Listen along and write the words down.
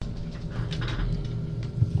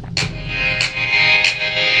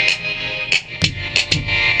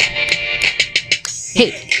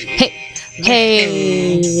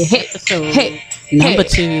Hey, hey, Episode hey, number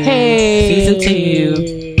hey, 2, season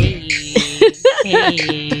 2. hey.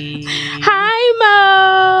 Hey. Hi,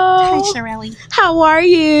 Hi, Mo. Shirley. How are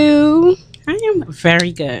you? I am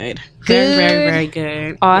very good. Good. Very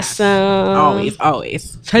good. Awesome. Yes.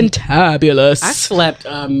 Always. Fantabulous. I slept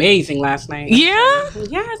amazing last night. Yeah?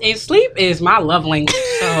 Yes, and sleep is my love language.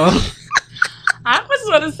 So I was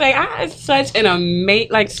going to say, I had such an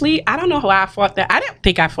amazing, sleep. I don't know how I fought that. I didn't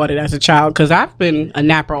think I fought it as a child because I've been a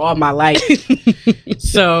napper all my life.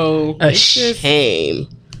 So A shame.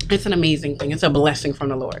 It's an amazing thing. It's a blessing from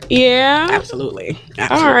the Lord. Yeah. Absolutely.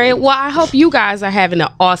 All right. Well, I hope you guys are having an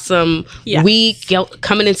awesome week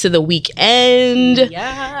coming into the weekend.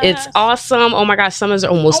 Yes. It's awesome. Oh my gosh, summers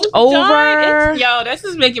are almost over. This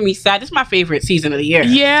is making me sad. This is my favorite season of the year.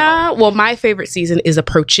 Yeah. So. Well, my favorite season is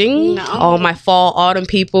approaching. No. All my fall, autumn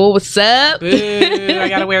people, what's up? Boo. I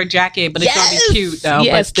gotta wear a jacket, but it's gonna be cute though.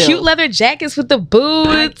 Yes, cute leather jackets with the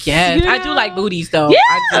boots. Yes, I do like booties though.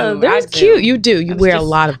 Yeah, they're cute. You do. You wear a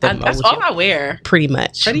lot of them. That's all I wear. Pretty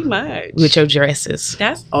much. With your dresses.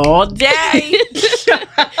 That's all day.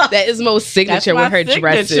 That is most signature with her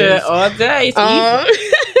dresses. All day.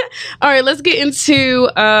 All right, let's get into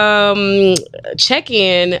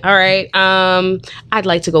check-in. All right. I'd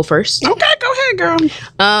like to go first. Okay, go ahead, girl.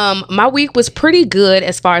 My week was pretty good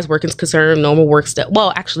as far as work is concerned. Normal work stuff.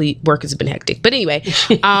 Well, actually, work has been hectic. But anyway,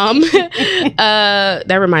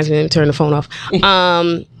 that reminds me to turn the phone off.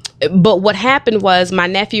 But what happened was my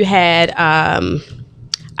nephew had, I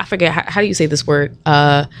forget, how do you say this word?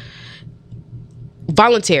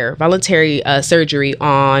 Voluntary surgery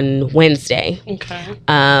on Wednesday. Okay.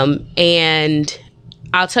 And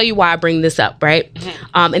I'll tell you why I bring this up, right?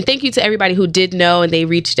 Mm-hmm. And thank you to everybody who did know and they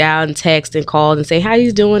reached out and texted and called and say how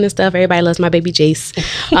he's doing and stuff. Everybody loves my baby Jace.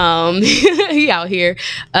 He out here.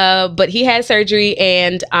 But he had surgery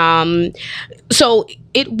and so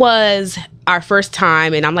it was our first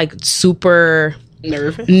time and I'm like super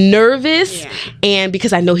nervous yeah. And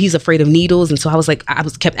because I know he's afraid of needles and so I was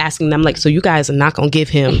kept asking them like, so you guys are not gonna give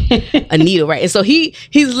him a needle, right? And so he's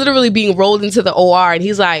literally being rolled into the OR and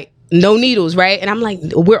he's like, no needles, right? And I'm like,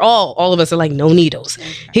 all of us are like, no needles. Okay.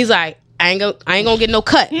 He's like, I ain't gonna get no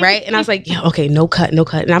cut, right? And I was like, yeah, okay, no cut.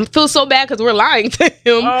 And I feel so bad because we're lying to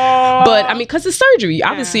him. But I mean, because it's surgery,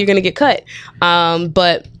 obviously you're gonna get cut.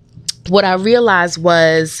 But what I realized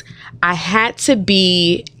was I had to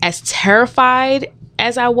be as terrified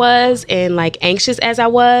as I was and like anxious as I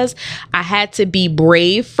was. I had to be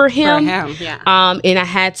brave for him. Yeah. And I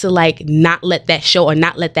had to like not let that show or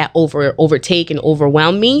not let that overtake and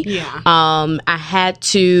overwhelm me. Yeah. I had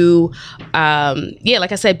to,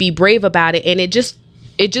 like I said, be brave about it. And it just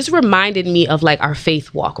reminded me of like our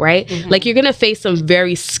faith walk, right? Mm-hmm. Like you're gonna face some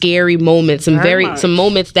very scary moments, some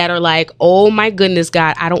moments that are like, oh my goodness,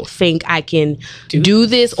 God, I don't think I can do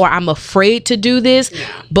this, or I'm afraid to do this.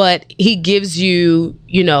 Yeah. But He gives you,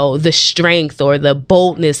 the strength or the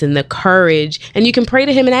boldness and the courage, and you can pray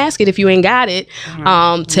to Him and ask it if you ain't got it,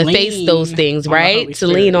 to face those things, right? To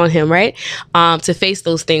lean on Him, right? To face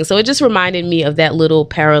those things. So it just reminded me of that little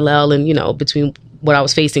parallel, and between what I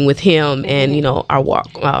was facing with him and, our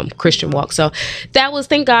walk, Christian walk. So that was,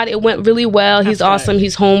 thank God, it went really well. He's awesome.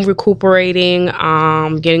 He's home recuperating,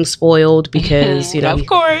 getting spoiled because, of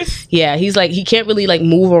course. Yeah. He's like, he can't really like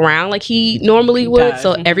move around like he normally would.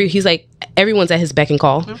 So he's like, everyone's at his beck and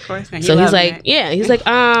call. Of course. So he's like, he's like,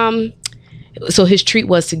 so his treat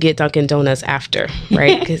was to get Dunkin' Donuts after,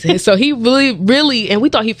 right? So he really, and we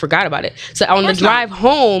thought he forgot about it. So on the drive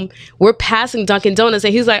home, we're passing Dunkin' Donuts,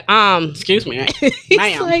 and he's like, excuse me,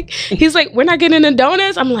 he's like, we're not getting the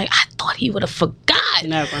donuts. I'm like, I thought he would have forgot.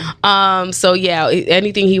 Never. So yeah,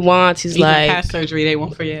 anything he wants, he's even like, past surgery, they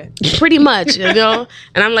won't forget. Pretty much, And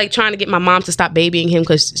I'm like trying to get my mom to stop babying him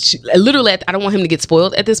because literally, I don't want him to get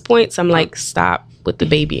spoiled at this point. So I'm like, stop with the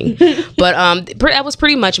babying. But that was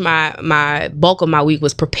pretty much my bulk of my week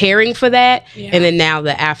was preparing for that, and then now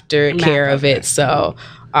the aftercare of it. So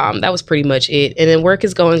that was pretty much it. And then work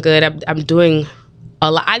is going good. I'm doing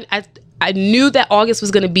a lot. I knew that August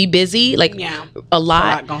was going to be busy, like a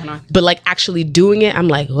lot going on. But like actually doing it, I'm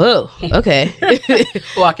like, whoa, okay.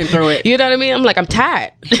 Walking through it. You know what I mean? I'm like, I'm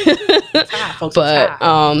tired. But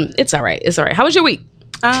it's all right. It's all right. How was your week?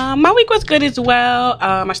 My week was good as well.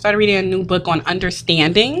 I started reading a new book on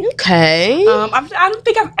understanding. Okay. I don't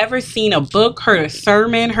think I've ever seen a book, heard a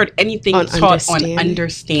sermon, heard anything taught on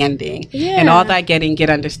understanding. Yeah. And all that getting,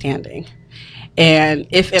 get understanding. And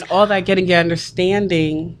if in all that getting, get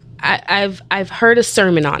understanding, I've heard a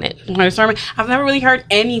sermon on it. I've never really heard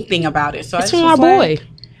anything about it. So it's from our boy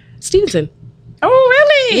Stevenson. Oh,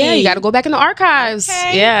 really? Yeah, you got to go back in the archives.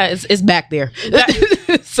 Okay. Yeah, it's back there.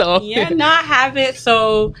 So yeah, no, I have it.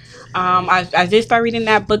 So I did start reading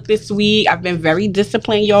that book this week. I've been very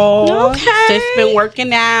disciplined, y'all. Okay. Just been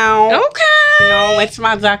working out. Okay. You know, went to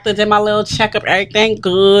my doctor, did my little checkup, everything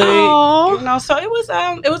good. Aw. You know, so it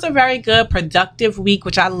was a very good, productive week,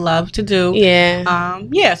 which I love to do.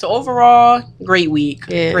 Yeah. So overall, great week.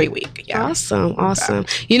 Yeah. Great week. Yeah. Awesome.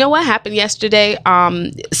 You know what happened yesterday?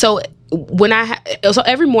 So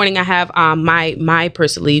every morning I have my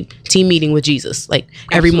personally team meeting with Jesus, like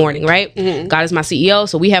every morning, right? Mm-hmm. God is my CEO,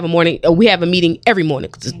 so we have a meeting every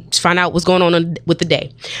morning to find out what's going on with the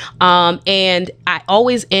day. And I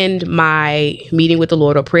always end my meeting with the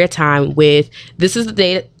Lord or prayer time with, "This is the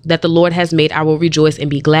day that the Lord has made. I will rejoice and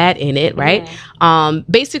be glad in it," right?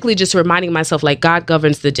 Basically just reminding myself, like, God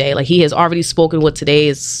governs the day. Like, he has already spoken what today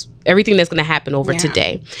is, everything that's going to happen over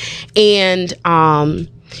today. And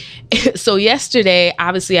so yesterday,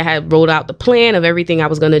 obviously, I had rolled out the plan of everything I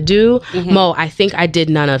was going to do. Mo, I think I did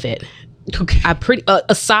none of it. Okay.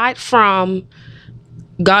 Aside from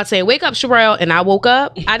God saying, "Wake up, Sherelle," and I woke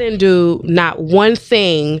up, I didn't do not one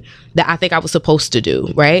thing that I think I was supposed to do,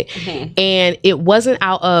 right? And it wasn't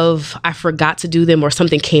out of I forgot to do them or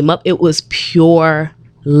something came up. It was pure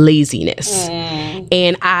laziness.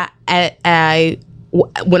 And I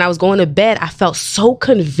when I was going to bed, I felt so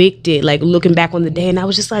convicted, like looking back on the day, and I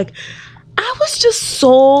was just like, I was just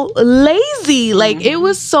so lazy. Like, it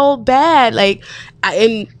was so bad. Like,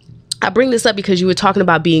 I bring this up because you were talking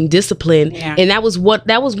about being disciplined, and that was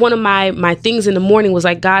one of my things in the morning was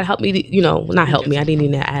like, God, help me to, not help me. I didn't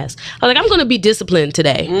even ask. I was like, I'm going to be disciplined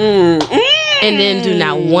today, and then do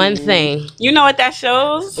not one thing. You know what that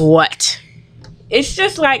shows? What? It's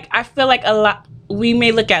just like, I feel like a lot. We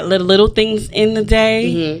may look at little things in the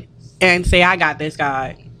day and say, "I got this,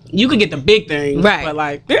 God." You could get the big things, right? But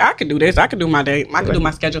like, I could do this. I could do my day. I could do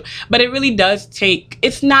my schedule. But it really does take.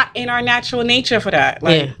 It's not in our natural nature for that.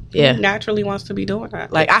 Like, who naturally wants to be doing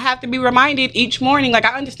that? Like, I have to be reminded each morning. Like,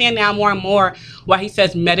 I understand now more and more why he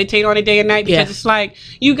says meditate on it day and night, because it's like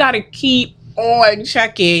you got to keep on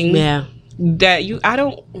checking. Yeah. That I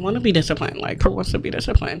don't want to be disciplined. Like, who wants to be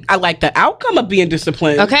disciplined? I like the outcome of being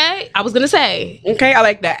disciplined. Okay, I was gonna say. Okay, I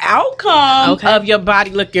like the outcome of your body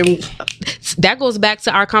looking. That goes back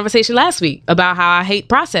to our conversation last week about how I hate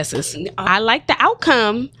processes. I like the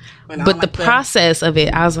outcome, but the process of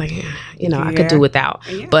it, I was like, I could do without.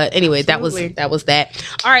 Yeah, but anyway, absolutely. that was that.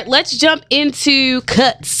 All right, let's jump into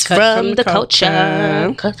cuts from the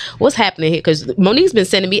culture. What's happening here? Because Monique's been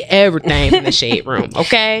sending me everything from the Shade Room.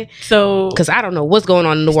 Okay, so because I don't know what's going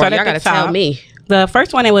on in the world. Y'all got to tell me. The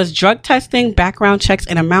first one, it was drug testing, background checks,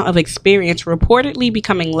 and amount of experience reportedly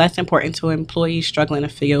becoming less important to employees struggling to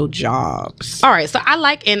fill jobs. All right, so I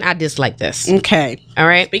like and I dislike this. Okay. All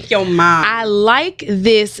right. Speak your mind. I like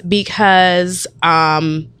this because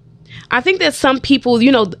I think that some people,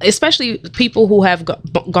 especially people who have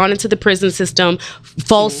gone into the prison system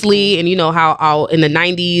falsely, and how in the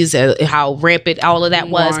 90s, how rampant all of that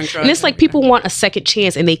was. And it's like people want a second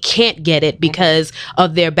chance and they can't get it because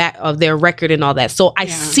of their record and all that. So I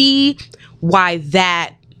see why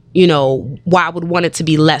that, why I would want it to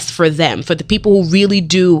be less for them, for the people who really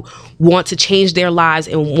do want to change their lives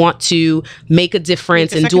and want to make a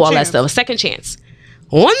difference and do all that stuff. A second chance.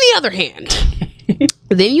 On the other hand,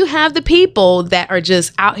 then you have the people that are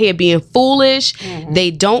just out here being foolish.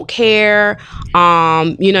 They don't care. You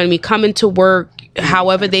know what I mean? Coming to work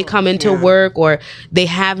however they come into work, or they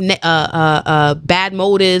have bad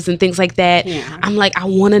motives and things like that. I'm like, I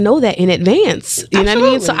want to know that in advance. You know what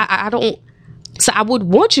I mean? So I don't. So I would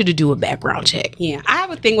want you to do a background check. Yeah, I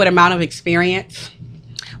have a thing with amount of experience.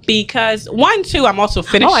 Because I'm also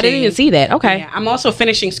finishing. Oh, I didn't even see that. Okay. Yeah, I'm also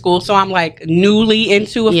finishing school, so I'm like newly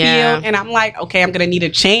into a field, and I'm like, okay, I'm gonna need a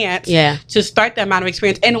chance to start that amount of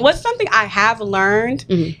experience. And what's something I have learned,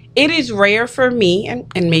 it is rare for me,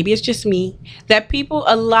 and maybe it's just me, that people,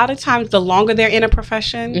 a lot of times, the longer they're in a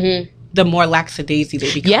profession, the more laxadaisy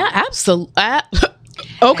they become. Yeah, absolutely.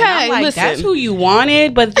 Okay, I'm like, listen. That's who you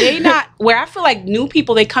wanted, but they not. Where I feel like new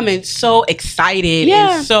people, they come in so excited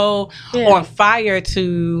and so on fire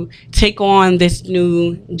to take on this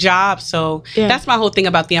new job. So that's my whole thing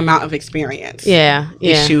about the amount of experience.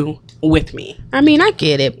 Issue with me. I mean, I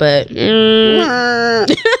get it, but I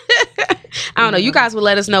don't know. You guys will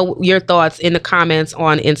let us know your thoughts in the comments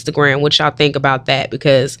on Instagram, what y'all think about that,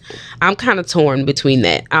 because I'm kind of torn between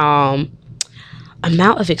that.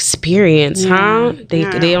 Amount of experience, huh? They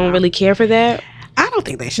don't really care for that. I don't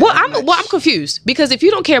think they should. I'm confused, because if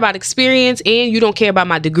you don't care about experience and you don't care about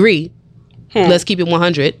my degree, Let's keep it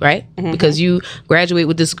 100, right? Because you graduate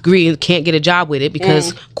with this degree and can't get a job with it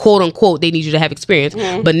because, quote unquote, they need you to have experience.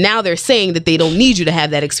 But now they're saying that they don't need you to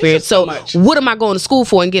have that experience. So what am I going to school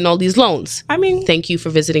for and getting all these loans? I mean, thank you for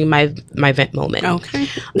visiting my vent moment. Okay.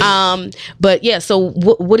 But yeah, so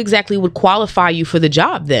what exactly would qualify you for the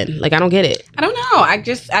job then? Like, I don't get it. I don't know.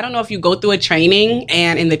 I don't know if you go through a training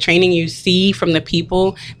and in the training you see from the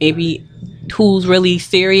people maybe who's really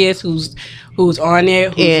serious, who's on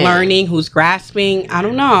it, who's learning, who's grasping. I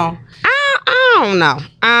don't know. I don't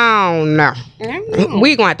know.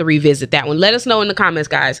 We're gonna have to revisit that one. Let us know in the comments,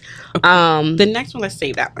 guys. Okay. The next one, let's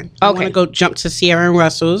save that one. I want to go jump to Ciara and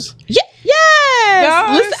Russell's. Yes.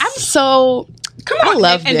 Listen, I'm so. Come on, I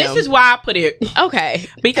love and them. this is why I put it. Okay.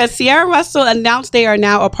 Because Ciara Russell announced they are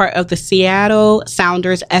now a part of the Seattle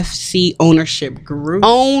Sounders FC ownership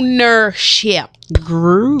group.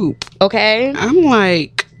 Okay. I'm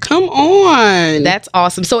like, come on. That's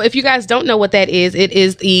awesome. So if you guys don't know what that is, it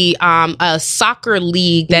is the a soccer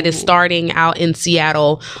league that is starting out in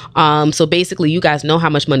Seattle. So basically, you guys know how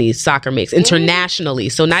much money soccer makes internationally.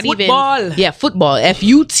 So not football. Football,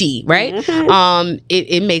 FUT, right?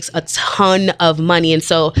 It makes a ton of money. And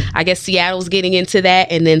so I guess Seattle's getting into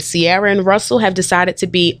that. And then Ciara and Russell have decided to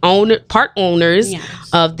be part owners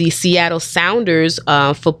of the Seattle Sounders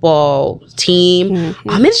football team.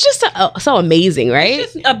 It's just so amazing, right?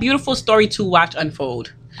 It's just a beautiful story to watch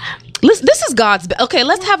unfold. Listen, this is God's okay,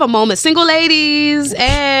 let's have a moment. Single ladies,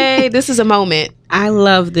 hey, this is a moment. I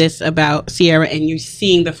love this about Ciara, and you're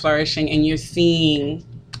seeing the flourishing, and you're seeing,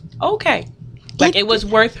 like it was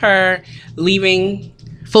worth her leaving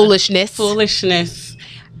foolishness,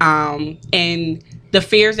 and the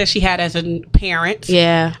fears that she had as a parent,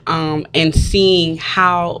 and seeing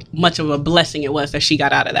how much of a blessing it was that she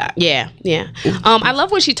got out of that. I love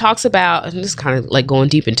when she talks about, and this is kind of like going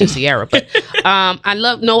deep into Ciara, but I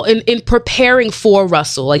love in preparing for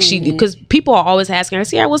Russell, like she, because people are always asking her,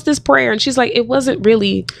 Ciara, what's this prayer? And she's like, it wasn't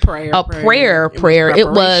really a prayer. It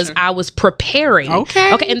was I was preparing.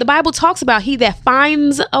 Okay, and the Bible talks about he that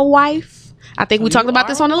finds a wife. I think we talked about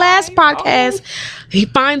this on the last podcast. He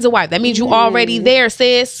finds a wife. That means you already there,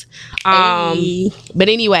 sis. But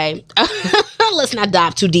anyway, let's not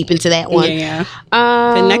dive too deep into that one.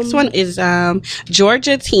 The next one is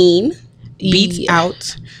Georgia teen beats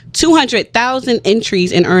out 200,000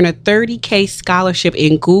 entries and earn a $30,000 scholarship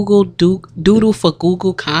in Google Doodle for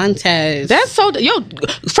Google contest. That's so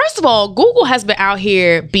first of all, Google has been out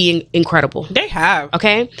here being incredible. They have.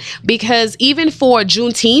 Okay? Because even for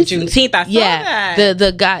Juneteenth, I saw that.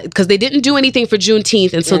 The guy, because they didn't do anything for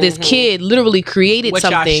Juneteenth, and so this kid literally created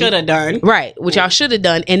something. Which y'all should have done. Right, which y'all should have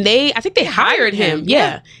done. And I think they hired him.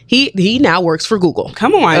 Yeah. He now works for Google.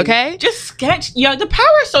 Come on. Okay? Just sketch. The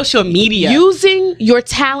power of social media. Using your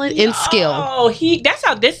talent and skill. That's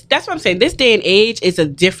what I'm saying. This day and age is a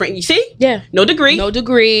different, you see? Yeah. No degree.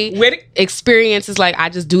 Experience is like, I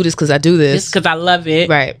just do this because I do this. Just because I love it.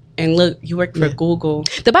 Right. And look, you work for Google.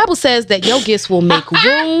 The Bible says that your gifts will make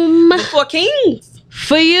room for kings.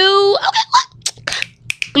 For you. Okay.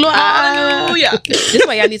 Hallelujah. This is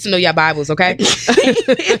why y'all need to know your Bibles, okay?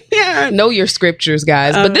 Know your scriptures,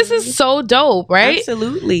 guys. But this is so dope, right?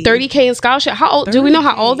 Absolutely. $30,000 in scholarship. How old? Do we know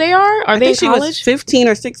how old they are? Are they in college? Was 15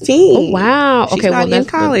 or 16. Oh, wow. She's not in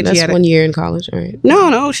college that's yet. 1 year in college, all right.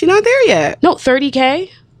 No, she's not there yet. No, $30,000.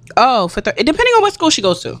 Oh, depending on what school she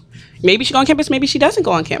goes to. Maybe she go on campus. Maybe she doesn't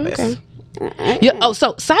go on campus. Okay. Yeah.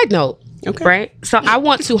 So side note. Okay. Right. So I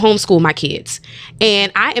want to homeschool my kids,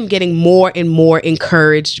 and I am getting more and more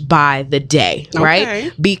encouraged by the day.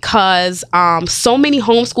 Right. Because so many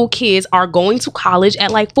homeschool kids are going to college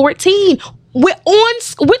at like 14 with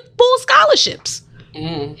full scholarships.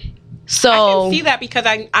 So I can see that because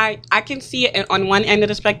I can see it on one end of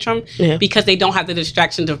the spectrum because they don't have the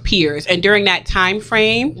distractions of peers. And during that time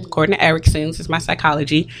frame, according to Erickson's, is my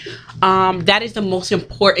psychology, that is the most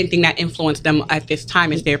important thing that influenced them at this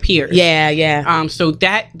time is their peers. Yeah. So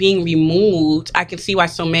that being removed, I can see why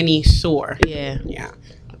so many soar. Yeah.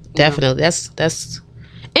 Definitely. That's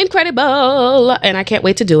incredible, and I can't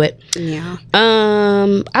wait to do it.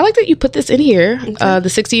 I like that you put this in here, the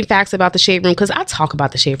 16 facts about the Shade Room, because I talk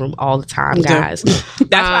about the Shade Room all the time, guys.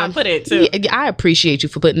 That's why I put it too. I appreciate you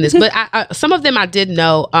for putting this, but some of them I did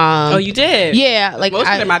know. You did? Yeah, like most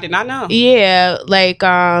of them I did not know. Yeah, like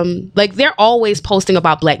they're always posting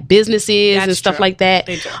about Black businesses and stuff like that.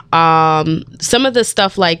 They do. Some of the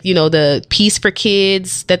stuff like the Peace for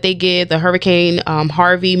Kids that they give, the Hurricane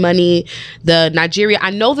Harvey money, the Nigeria.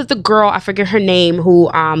 I know know that the girl, I forget her name, who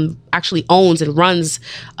actually owns and runs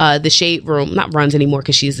the Shade Room, not runs anymore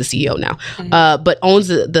because she's the CEO now, but owns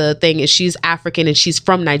the thing, and she's African and she's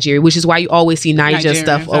from Nigeria, which is why you always see Niger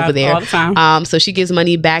stuff over there. All the time. So she gives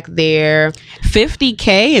money back there.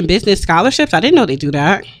 $50K in business scholarships. I didn't know they do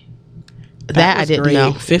that. That I didn't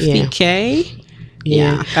know. $50K.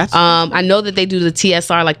 Yeah. I know that they do the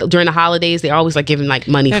TSR like during the holidays. They're always like giving like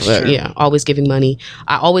money. That's true. Always giving money.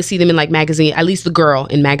 I always see them in like magazine, at least the girl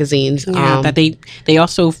in magazines. That they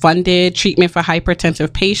also funded treatment for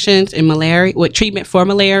hypertensive patients and malaria, with treatment for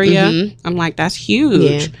malaria. Mm-hmm. I'm like, that's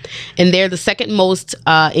huge. Yeah. And they're the second most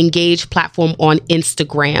engaged platform on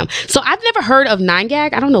Instagram. So I've never heard of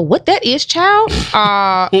 9gag. I don't know what that is, child.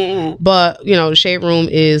 But the Shade Room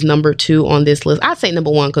is number 2 on this list. I'd say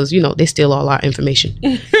number 1 because they steal all our information.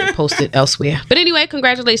 Posted elsewhere. But anyway,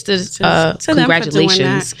 congratulations to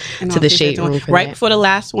the Shade Room for right that. Before the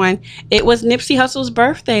last one, it was Nipsey Hussle's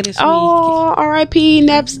birthday this week. Oh, R.I.P.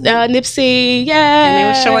 Nipsey. Yeah. And they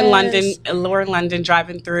were showing Lauren London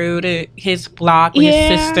driving through to his block with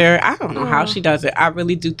his sister. I don't know how she does it. I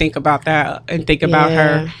really do think about that and think about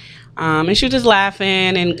her. And she was just laughing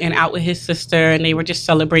and out with his sister, and they were just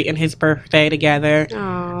celebrating his birthday together,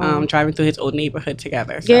 driving through his old neighborhood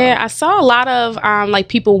together. So. Yeah, I saw a lot of like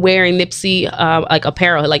people wearing Nipsey like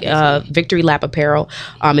apparel, like Victory Lap apparel,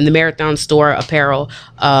 in the Marathon store apparel,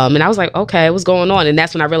 and I was like, okay, what's going on? And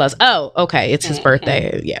that's when I realized, oh, okay, it's his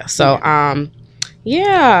birthday. Yeah, so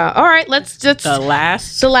yeah. All right. Let's just the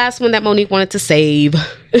last one that Monique wanted to save.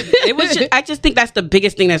 It was. I just think that's the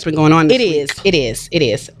biggest thing that's been going on. It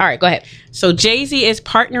is. All right. Go ahead. So Jay-Z is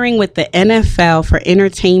partnering with the NFL for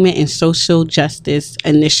entertainment and social justice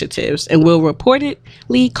initiatives, and will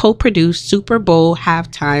reportedly co-produce Super Bowl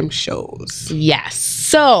halftime shows. Yes.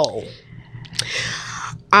 So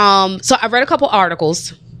I read a couple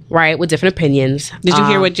articles. Right, with different opinions. Did you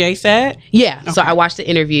hear what Jay said? Yeah. Okay. So I watched the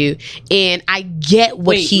interview, and I get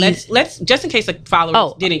what let's just in case the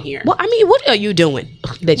followers didn't hear. Well, I mean, what are you doing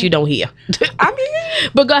that you don't hear?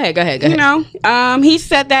 But go ahead. He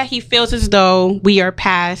said that he feels as though we are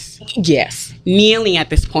past kneeling at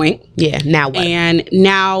this point. Yeah. Now what? And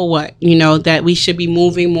now what? That we should be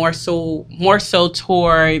moving more so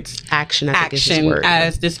towards action.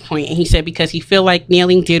 As this point. And he said because he feel like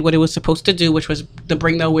kneeling did what it was supposed to do, which was to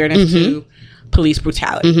bring the awareness to police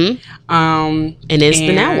brutality. And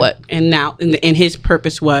the now what? And his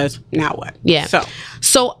purpose was now what? Yeah.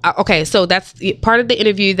 So okay. So that's part of the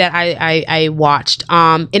interview that I watched.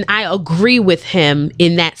 And I agree with him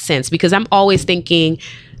in that sense because I'm always thinking,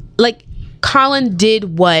 like, Colin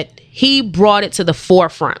did what he brought it to the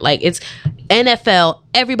forefront. Like, it's NFL,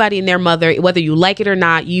 everybody and their mother, whether you like it or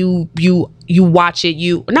not, you watch it,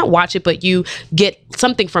 you not watch it, but you get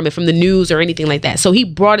something from it, from the news or anything like that. So he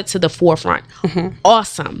brought it to the forefront.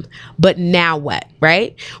 Awesome. But now what,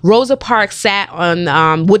 right? Rosa Parks sat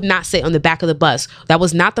on, would not sit on the back of the bus. That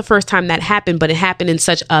was not the first time that happened, but it happened in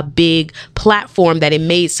such a big platform that it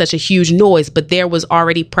made such a huge noise, but there was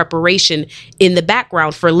already preparation in the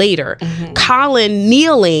background for later. Colin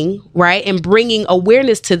kneeling, right, and bringing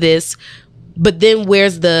awareness to this, but then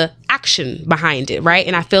where's the action behind it, right?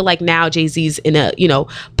 And I feel like now Jay-Z's in a,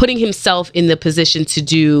 putting himself in the position to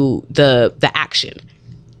do the action.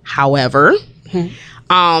 However,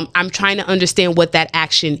 I'm trying to understand what that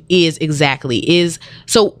action is exactly.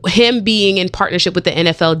 So him being in partnership with the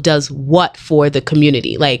NFL does what for the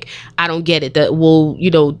community? Like, I don't get it. The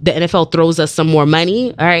NFL throws us some more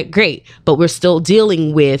money. All right, great. But we're still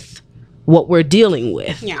dealing with what we're dealing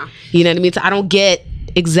with. Yeah. You know what I mean? So I don't get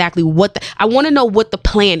exactly I want to know what the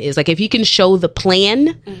plan is. Like, if you can show the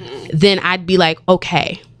plan, then I'd be like,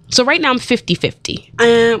 okay. So right now I'm 50-50.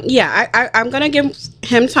 I'm going to give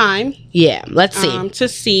him time. Yeah, let's see. To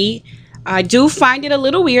see. I do find it a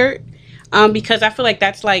little weird because I feel like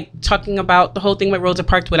that's like talking about the whole thing with Rosa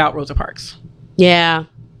Parks without Rosa Parks. Yeah.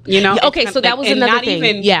 Okay, so that was another not thing.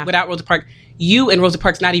 Even without Rosa Parks. You and Rosa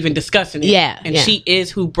Parks not even discussing it. Yeah. And she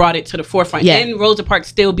is who brought it to the forefront. Yeah. And Rosa Parks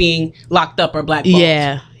still being locked up or blackballed.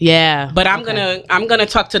 Yeah. But I'm gonna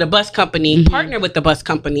talk to the bus company, partner with the bus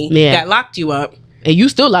company that locked you up. And you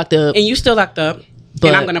still locked up. But,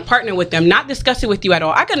 and I'm going to partner with them, not discuss it with you at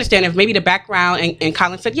all. I can understand if maybe the background and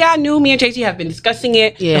Colin said, I knew me and Jay-Z have been discussing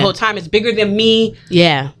it the whole time. It's bigger than me.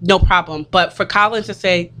 Yeah. No problem. But for Colin to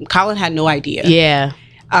say, Colin had no idea. Yeah.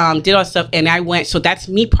 Did all stuff. And I went, so that's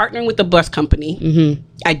me partnering with the bus company.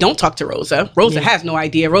 I don't talk to Rosa. Rosa has no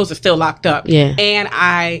idea. Rosa's still locked up. Yeah. And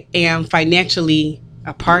I am financially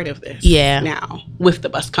a part of this now with the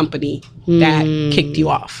bus company that kicked you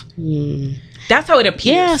off. That's how it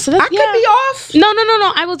appears. Yeah, so I could be off. No.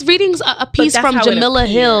 I was reading a piece from Jamila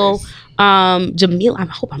Hill Jamila. I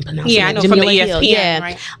hope I'm pronouncing Yeah, it. I know, Jamila from the Hill. ESPN, Yeah.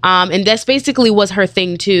 right? And that's basically was her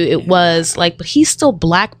thing too. It was like, but he's still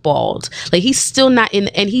blackballed. Like he's still not in,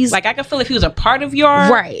 and he's Like, I could feel if he was a part of your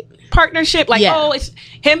right. partnership, like, Yeah. oh, it's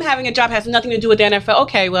him having a job has nothing to do with the NFL.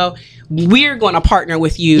 Okay, well, we're going to partner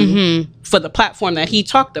with you for the platform that he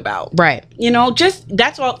talked about. Right. You know, just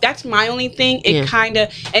that's all. That's my only thing. It kind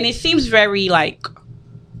of, and it seems very like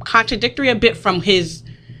contradictory a bit from his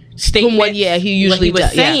statement. What, yeah, he usually was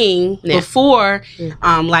does, yeah. saying Yeah. before,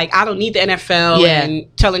 like, I don't need the NFL, Yeah.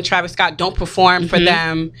 and telling Travis Scott don't perform for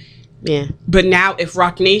them. Yeah. But now, if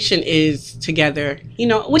Rock Nation is together, you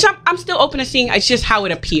know, which I'm still open to seeing, it's just how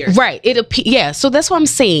it appears. Right. Yeah. So that's what I'm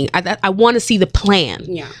saying. I want to see the plan.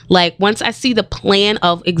 Yeah. Like once I see the plan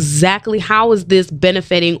of exactly how is this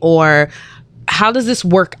benefiting or how does this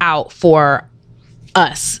work out for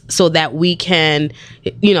us so that we can,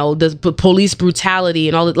 you know, the police brutality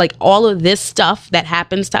and all of this stuff that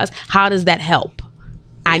happens to us, how does that help?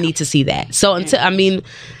 I need to see that. So until, I'm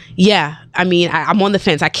on the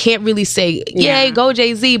fence. I can't really say, yay, go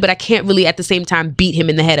Jay-Z, but I can't really at the same time beat him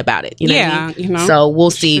in the head about it. You know what I mean? You know? So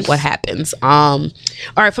we'll see what happens. All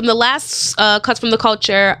right, from the last Cuts from the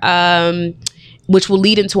Culture, which will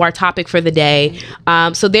lead into our topic for the day.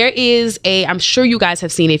 So there is I'm sure you guys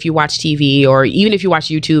have seen it if you watch TV or even if you watch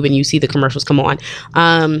YouTube and you see the commercials come on.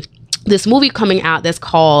 This movie coming out that's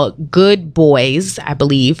called Good Boys, I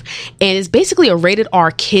believe. And it's basically a rated R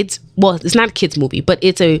kids. Well, it's not a kids movie, but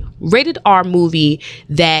it's a rated R movie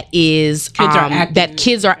that is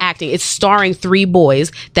kids are acting. It's starring 3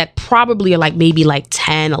 boys that probably are like maybe like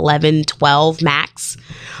 10, 11, 12 max.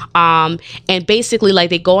 And basically like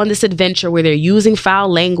they go on this adventure where they're using foul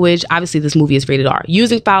language. Obviously this movie is rated R.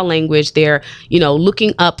 Using foul language. They're, you know,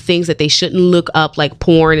 looking up things that they shouldn't look up, like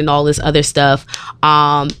porn and all this other stuff.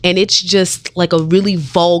 And it's just like a really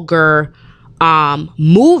vulgar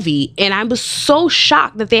movie, and I was so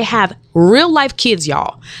shocked that they have real life kids,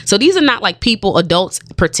 y'all. So these are not like adults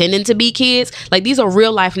pretending to be kids. Like these are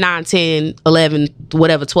real life 9, 10, 11,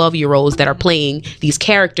 whatever, 12-year-olds that are playing these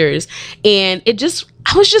characters. And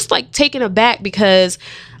I was just like taken aback because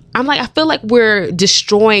I'm like, I feel like we're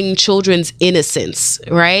destroying children's innocence,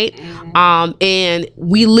 right? And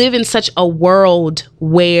we live in such a world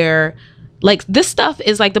where like this stuff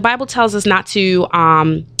is like the Bible tells us not to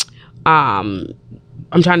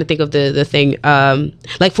I'm trying to think of the thing,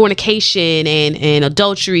 like fornication and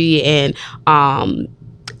adultery and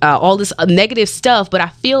all this negative stuff. But I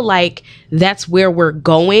feel like that's where we're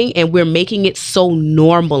going, and we're making it so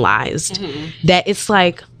normalized that it's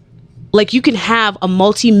like you can have a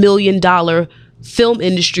multi-million-dollar film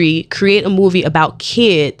industry create a movie about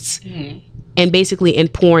kids and basically in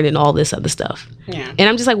porn and all this other stuff. Yeah. And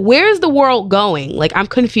I'm just like, where is the world going? Like, I'm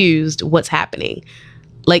confused what's happening.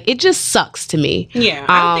 Like, it just sucks to me. Yeah,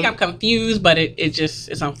 I don't think I'm confused, but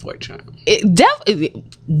it's unfortunate. It definitely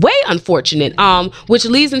way unfortunate. Which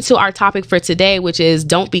leads into our topic for today, which is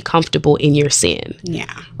don't be comfortable in your sin. Yeah.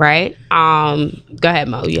 Right? Go ahead,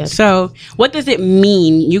 Mo. Yes. So, what does it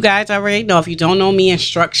mean? You guys already know. If you don't know me in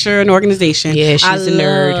structure and organization, yeah, she's a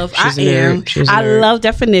nerd. I love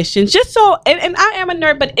definitions. Just so, and I am a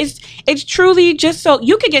nerd, but it's truly just so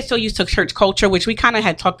you could get so used to church culture, which we kind of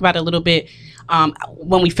had talked about a little bit.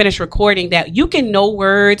 When we finish recording, that you can know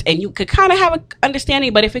words and you could kind of have an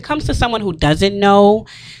understanding, but if it comes to someone who doesn't know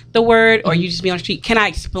the word, or you just be on the street, can I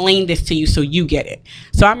explain this to you so you get it?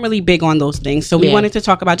 So I'm really big on those things. So we wanted to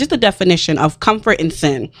talk about just the definition of comfort and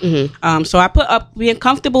sin. So I put up being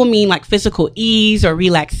comfortable mean like physical ease or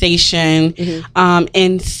relaxation,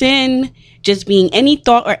 and sin just being any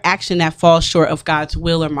thought or action that falls short of God's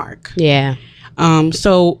will or mark. Yeah.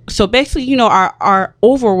 So basically, you know, our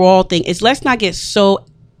overall thing is let's not get so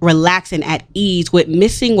relaxed and at ease with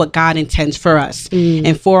missing what God intends for us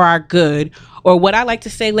and for our good. Or what I like to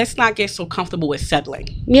say, let's not get so comfortable with settling.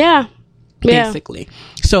 Yeah. Basically.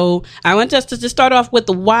 So I want us to just start off with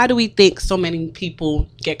why do we think so many people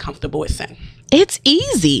get comfortable with sin? It's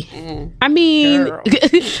easy. I mean,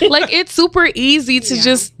 like it's super easy to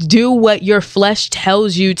just do what your flesh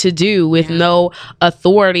tells you to do with no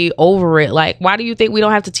authority over it. Like, why do you think we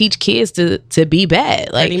don't have to teach kids to be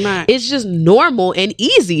bad? Like, it's just normal and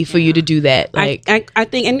easy for you to do that. Like, I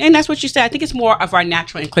think, and that's what you said. I think it's more of our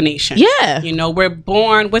natural inclination. Yeah. You know, we're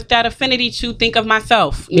born with that affinity to think of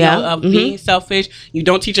myself, you know, of being selfish. You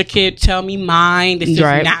don't teach a kid, tell me mine. It's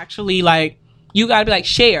just naturally like, you gotta be like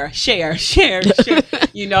share,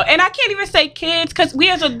 you know. And I can't even say kids because we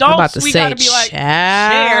as adults gotta be like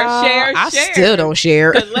share. I still don't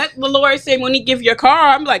share. Because let the Lord say when He give you a car,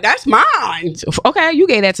 I'm like, that's mine. Okay, you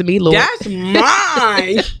gave that to me, Lord. That's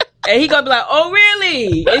mine. And he gonna be like, oh,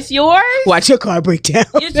 really? It's yours? Watch your car break down.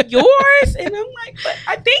 It's yours? And I'm like, but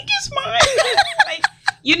I think it's mine. Like,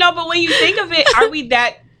 you know, but when you think of it, are we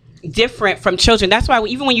that different from children? That's why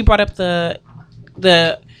even when you brought up the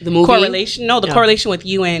movie correlation, correlation with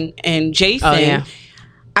you and Jason. Oh, yeah.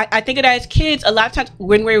 I think of that as kids. A lot of times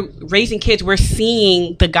when we're raising kids, we're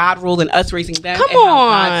seeing the God rule in us raising them. Come and how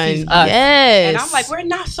God on. sees us. Yes. And I'm like, we're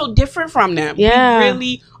not so different from them. Yeah. We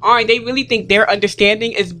really aren't. They really think their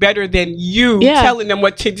understanding is better than you telling them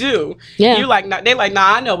what to do. Yeah. You're like, they're like,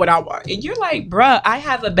 nah, I know what I want. And you're like, bruh, I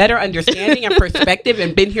have a better understanding and perspective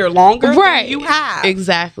and been here longer than you have.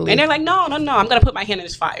 Exactly. And they're like, no, I'm going to put my hand in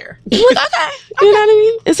this fire. Okay. You know what I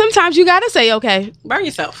mean? And sometimes you got to say, okay. Burn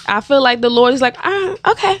yourself. I feel like the Lord is like,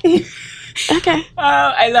 okay. Okay.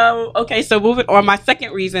 I love. Okay, so moving on. My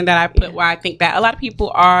second reason that I put why I think that a lot of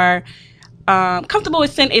people are comfortable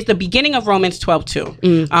with sin is the beginning of Romans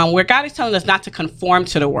 12:2, where God is telling us not to conform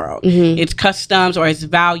to the world, its customs or its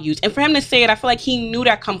values. And for him to say it, I feel like he knew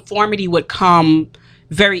that conformity would come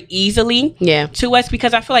very easily to us,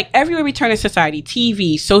 because I feel like everywhere we turn in society,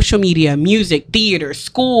 TV, social media, music, theater,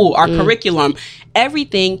 school, our curriculum,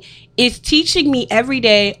 everything is teaching me every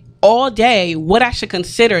day, all day, what I should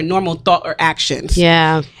consider normal thought or actions.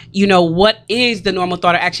 Yeah. You know, what is the normal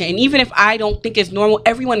thought or action? And even if I don't think it's normal,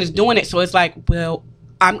 everyone is doing it. So it's like, well,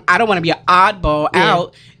 I don't want to be an oddball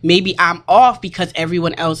out. Maybe I'm off because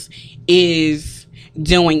everyone else is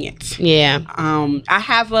doing it. Yeah. I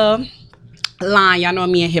have a line. Y'all know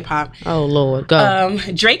me in hip hop. Oh, Lord. Go.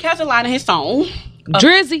 Drake has a line in his song.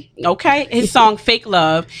 Drizzy. Okay. His song Fake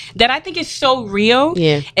Love that I think is so real.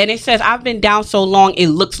 Yeah. And it says, I've been down so long, it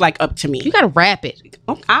looks like up to me. You got to rap it.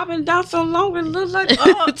 I've been down so long, it looks like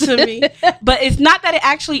up to me. But it's not that it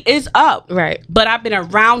actually is up. Right. But I've been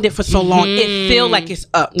around it for so long, it feel like it's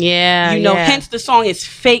up. Yeah. You know, hence the song is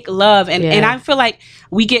Fake Love. And I feel like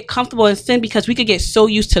we get comfortable in sin because we could get so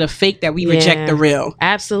used to the fake that we reject the real.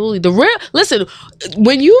 Absolutely. The real, listen,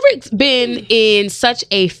 when you've been in such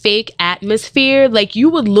a fake atmosphere, like you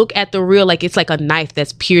would look at the real like it's like a knife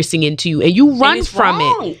that's piercing into you and you run from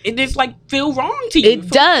it. It just like feel wrong to you. It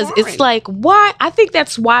does. Foreign. It's like, why? I think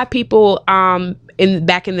that's why people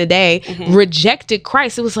back in the day rejected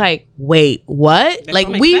Christ. It was like, wait, what? That like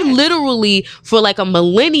we literally for like a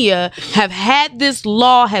millennia have had this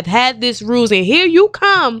law, have had this rules, and here you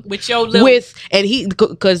come with your little and he,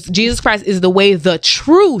 because Jesus Christ is the way, the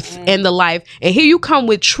truth, and the life, and here you come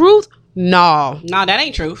with truth. No, that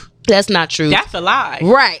ain't truth. That's not true. That's a lie.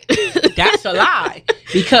 Right. That's a lie.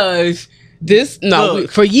 Because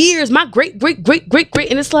for years, my great,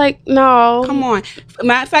 and it's like, no. Come on.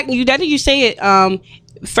 Matter of fact, you say it. 1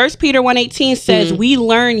 Peter 1:18 says, we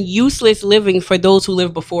learn useless living for those who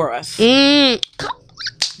live before us.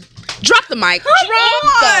 Drop the mic.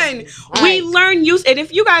 We learn use, and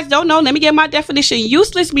if you guys don't know, let me get my definition.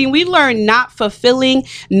 Useless mean we learn not fulfilling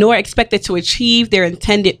nor expected to achieve their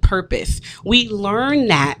intended purpose. We learn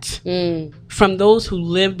that from those who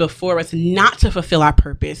lived before us, not to fulfill our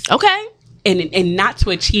purpose. Okay. And not to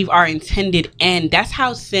achieve our intended end. That's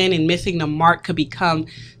how sin and missing the mark could become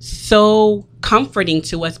so comforting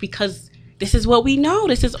to us, because this is what we know.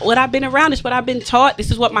 This is what I've been around. This is what I've been taught. This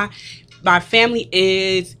is what my family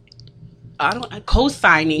is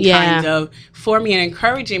co-signing kind of for me and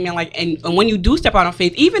encouraging me. Like, and when you do step out on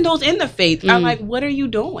faith, even those in the faith, I'm like, what are you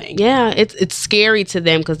doing? Yeah, it's scary to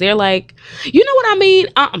them because they're like, you know what I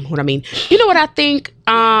mean? You know what I think?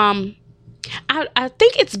 I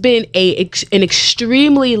think it's been an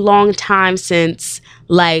extremely long time since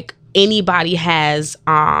like anybody has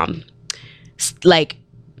like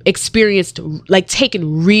experienced like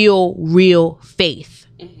taken real faith.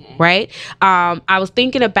 Right. I was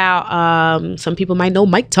thinking about some people might know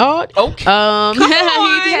Mike Todd. Okay.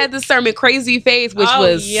 He had the sermon Crazy Faith, which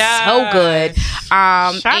was so good.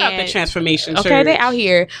 Shout out the Transformation Church. Okay, they out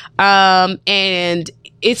here. And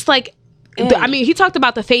it's like, I mean, he talked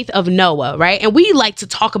about the faith of Noah, right? And we like to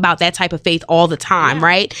talk about that type of faith all the time,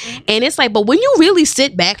 right? And it's like, but when you really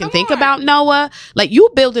sit back and think about Noah, like you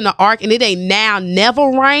building an ark and it ain't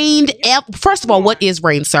never rained. First of all, what is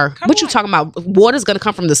rain, sir? What you talking about? Water's gonna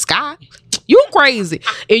come from the sky? You crazy.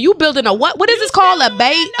 And you building a what is this called? A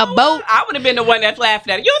boat? I would have been the one that's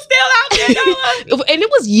laughing at it. You still out there, Noah? And it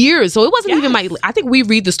was years, so it wasn't even like, I think we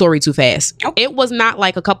read the story too fast. Okay. It was not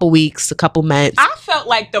like a couple weeks, a couple months. I felt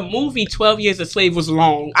like the movie 12 Years a Slave was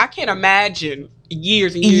long. I can't imagine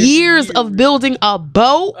years of building a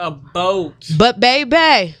boat. But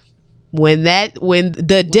baby, when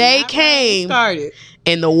the day came started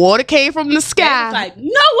and the water came from the sky, it was like,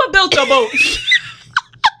 Noah built a boat.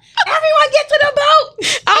 Everyone get to the boat.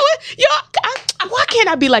 Why can't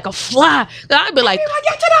I be like a fly? I'd be like,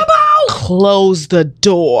 get to the boat. close the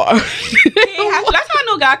door. That's how I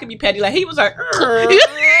know God could be petty. Like he was like,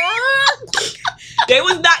 they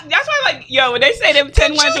was not. That's why, like, yo, when they say them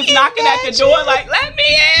 10 ones was knocking at the door, like, let me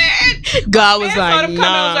in. God was Man like, saw them coming,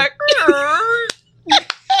 nah. was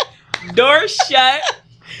like, door shut.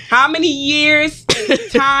 How many years,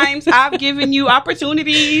 times I've given you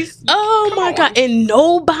opportunities? Oh my God. And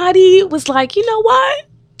nobody was like, you know what?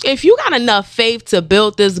 If you got enough faith to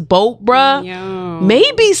build this boat, bruh,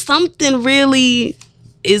 maybe something really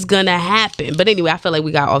is gonna happen. But anyway, I feel like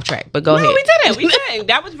we got off track. But go ahead. No, we didn't.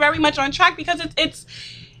 That was very much on track because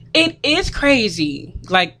it is crazy.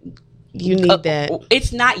 Like, you need that.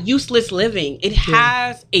 It's not useless living. It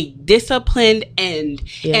has a disciplined end.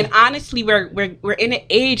 Yeah. And honestly, we're in an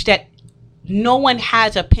age that no one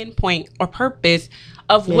has a pinpoint or purpose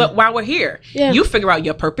of why we're here. Yeah. You figure out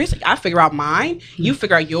your purpose. I figure out mine. You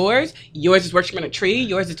figure out yours. Yours is worshiping a tree.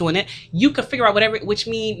 Yours is doing it. You could figure out whatever, which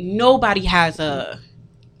means nobody has a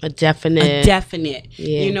definite.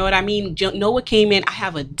 Yeah. You know what I mean? Noah came in, I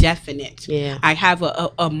have a definite. Yeah. I have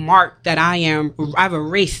a mark that I have a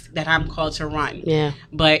race that I'm called to run. Yeah.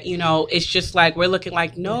 But, you know, it's just like, we're looking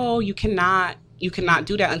like, no, you cannot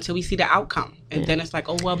do that until we see the outcome. And then it's like,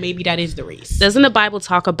 oh, well, maybe that is the race. Doesn't the Bible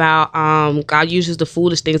talk about God uses the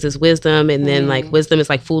foolish things as wisdom, and then like wisdom is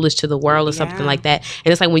like foolish to the world or something like that?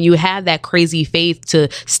 And it's like when you have that crazy faith to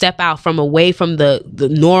step out from away from the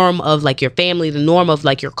norm of like your family, the norm of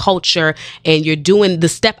like your culture, and you're doing the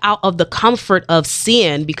step out of the comfort of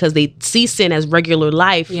sin because they see sin as regular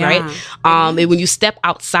life, right? And when you step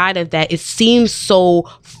outside of that, it seems so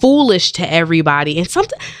foolish to everybody. And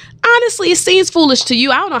honestly, it seems foolish to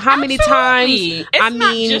you. I don't know how many times. It's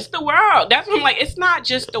not just the world. That's what I'm like. It's not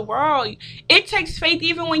just the world. It takes faith.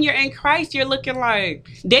 Even when you're in Christ, you're looking like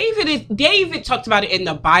David talked about it in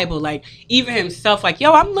the Bible. Like even himself, like,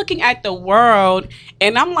 yo, I'm looking at the world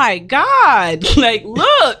and I'm like, God, like,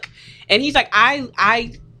 look. And he's like,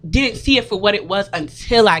 I didn't see it for what it was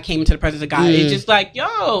until I came into the presence of God. It's just like,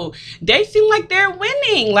 yo, they seem like they're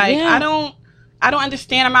winning. Like, I don't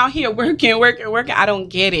understand. I'm out here working. I don't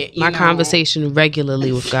get it. My conversation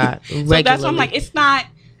regularly with God. So that's why I'm like, it's not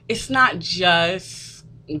just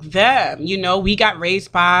them. You know, we got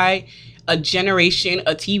raised by a generation,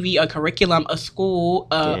 a TV, a curriculum, a school,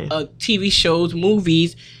 a TV shows,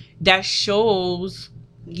 movies that shows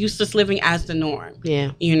useless living as the norm.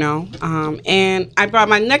 Yeah. You know? And I brought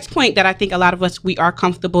my next point that I think a lot of us, we are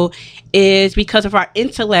comfortable is because of our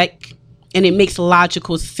intellect. And it makes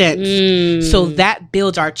logical sense. So that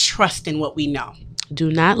builds our trust in what we know. Do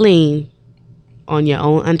not lean on your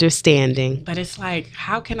own understanding. But it's like,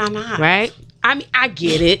 how can I not? Right? I mean, I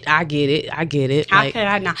get it. How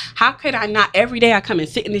could I not? Every day I come and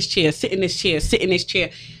sit in this chair.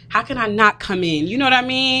 How can I not come in? You know what I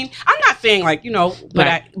mean? I'm not saying like, you know,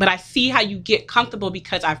 but I see how you get comfortable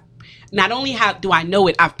because not only do I know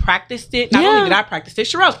it, I've practiced it. Not only did I practice it,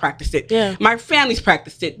 Sherelle's practiced it. Yeah. My family's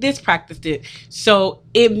practiced it. This practiced it. So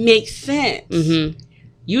it makes sense. Mm-hmm.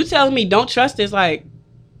 You telling me don't trust this, like,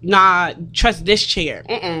 nah, trust this chair.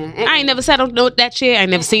 I ain't never sat on that chair. I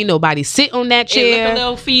ain't never seen nobody sit on that chair. It look a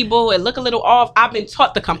little feeble. It look a little off. I've been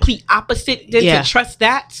taught the complete opposite to trust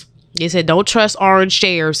that. They said don't trust orange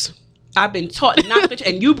chairs. I've been taught not to,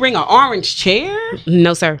 and you bring an orange chair?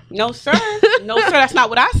 No, sir. No, sir. No, sir. That's not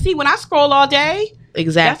what I see when I scroll all day.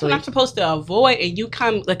 Exactly. That's what I'm supposed to avoid. And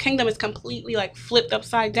the kingdom is completely like flipped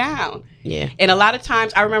upside down. Yeah. And a lot of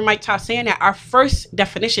times, I remember Mike Todd saying that our first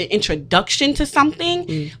definition, introduction to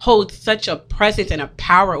something, holds such a presence and a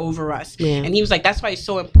power over us. Yeah. And he was like, that's why it's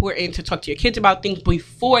so important to talk to your kids about things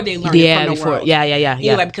before they learn it from the world. Yeah.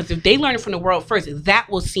 You know, like, because if they learn it from the world first, that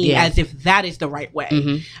will seem as if that is the right way.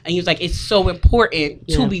 Mm-hmm. And he was like, it's so important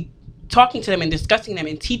to be talking to them and discussing them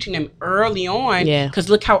and teaching them early on. Yeah. Because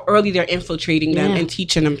look how early they're infiltrating them and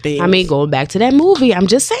teaching them things. I mean, going back to that movie, I'm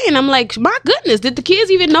just saying, I'm like, my goodness, did the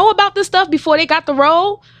kids even know about this stuff before they got the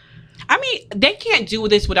role? I mean, they can't do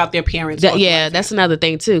this without their parents. That's another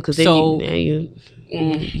thing too. Because you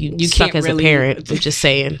suck as a parent. I'm just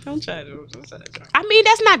saying. Don't try to. I mean,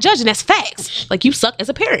 that's not judging. That's facts. Like, you suck as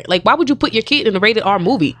a parent. Like, why would you put your kid in a rated R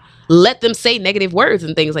movie? Let them say negative words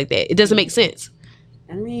and things like that. It doesn't make sense.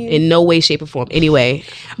 I mean, in no way, shape, or form. Anyway,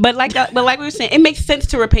 but like we were saying, it makes sense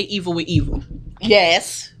to repay evil with evil.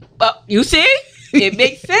 Yes, but you see, it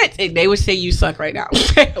makes sense. And they would say you suck right now.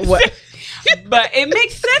 What? But it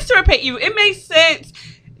makes sense to repay evil. It makes sense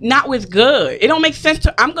not with good. It don't make sense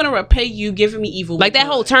to. I'm gonna repay you giving me evil. Like that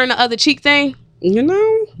whole turn the other cheek thing. You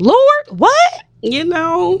know, Lord, what? You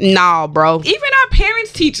know, nah, bro. Even our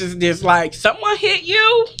parents teach us this. Like, someone hit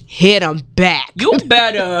you, hit them back. You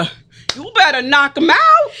better. You better knock them out.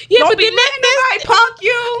 Yeah, Don't but be then letting nobody punk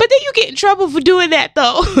you. But then you get in trouble for doing that,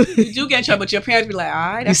 though. You do get in trouble, but your parents be like,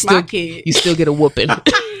 all right, that's my kid. You still get a whooping. I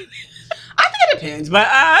think it depends, but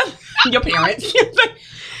your parents.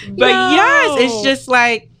 But No. yes, it's just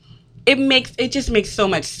like it just makes so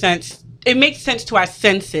much sense. It makes sense to our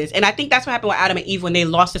senses. And I think that's what happened with Adam and Eve when they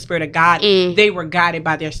lost the spirit of God. They were guided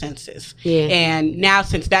by their senses. Yeah. And now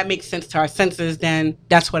since that makes sense to our senses, then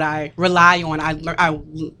that's what I rely on. I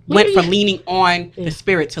went from leaning on the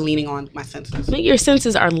spirit to leaning on my senses. I think your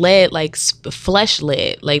senses are led, like flesh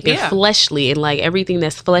led. Like they're Yeah. fleshly, and like everything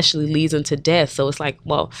that's fleshly leads into death. So it's like,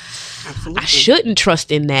 well, Absolutely. I shouldn't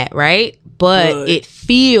trust in that, right? But it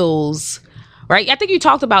feels... Right? I think you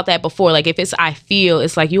talked about that before. Like, if it's I feel,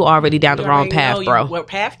 it's like you already down the wrong path, bro. What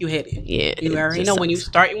path you headed. Yeah. You already just know when you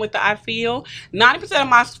starting with the I feel. 90% of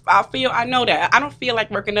my I feel, I know that. I don't feel like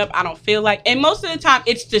working up. I don't feel like, and most of the time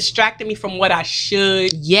it's distracting me from what I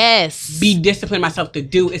should Yes. be disciplining myself to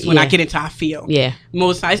do is when I get into I feel. Yeah.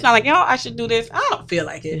 Most of the time. It's not like, I should do this. I don't feel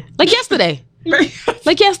like it. Like yesterday.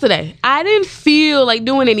 Like yesterday. I didn't feel like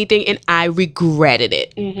doing anything and I regretted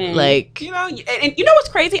it. Like, You know, and you know what's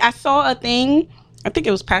crazy? I saw a thing, I think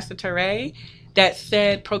it was Pastor Teray, that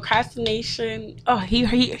said procrastination. Oh, he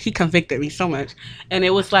convicted me so much. And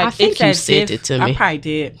it was like, I think it's you as sent if, it to me. I probably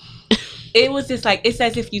did. It was just like, it's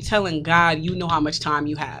as if you telling God you know how much time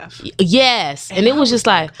you have. yes. And it was just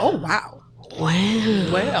like, Oh, wow. wow.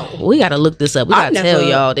 Well, We got to look this up. We got to tell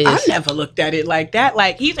y'all this. I never looked at it like that.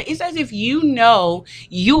 Like, it's as if you know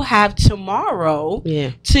you have tomorrow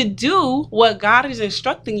Yeah. to do what God is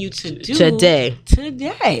instructing you to do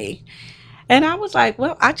today. And I was like,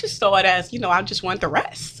 well, I just saw it as, I just wanted to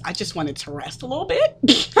rest. I just wanted to rest a little bit.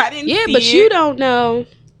 I didn't see but it. you don't know.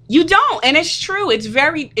 You don't. And it's true. It's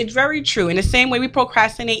very true. In the same way we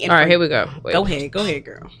procrastinate. And All right, here we go. Wait. Go ahead,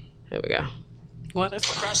 girl. Here we go. What is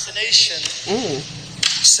Procrastination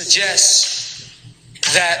suggests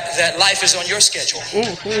that life is on your schedule.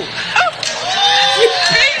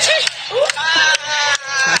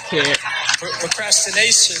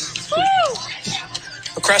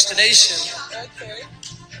 Procrastination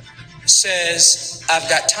says, I've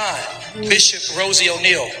got time. Bishop Rosie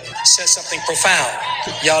O'Neill said something profound.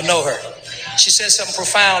 Y'all know her. She said something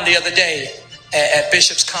profound the other day at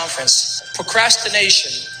Bishop's conference.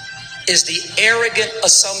 Procrastination is the arrogant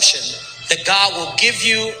assumption that God will give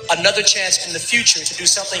you another chance in the future to do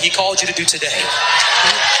something he called you to do today.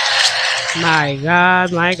 My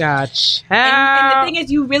God. and the thing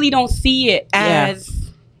is, you really don't see it as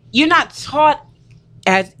you're not taught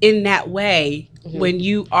as in that way when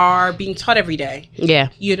you are being taught every day. Yeah.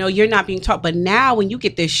 You're not being taught. But now when you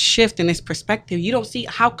get this shift in this perspective, you don't see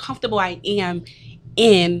how comfortable I am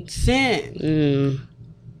in sin.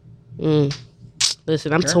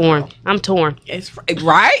 Listen, I'm torn. It's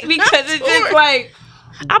right because it's just like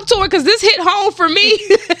I'm torn because this hit home for me.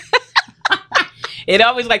 it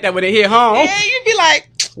always like that when it hit home. Yeah, you'd be like,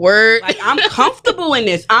 word. Like I'm comfortable in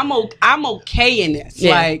this. I'm okay in this.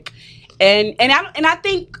 Yeah. Like, and I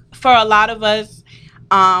think for a lot of us,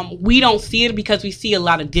 we don't see it because we see a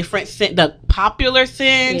lot of different the popular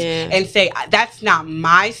sins and say that's not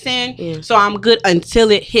my sin, so I'm good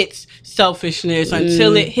until it hits selfishness,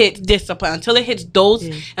 until it hits discipline, until it hits those,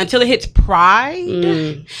 until it hits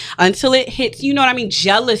pride, until it hits,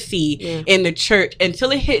 jealousy in the church,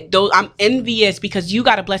 until it hit those. I'm envious because you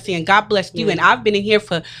got a blessing and God blessed you, and I've been in here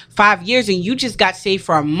for 5 years and you just got saved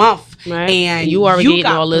for a month, and you already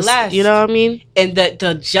got all this, blessed. you know what I mean? And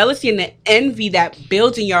the jealousy and the envy that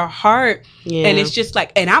builds in your heart, and it's just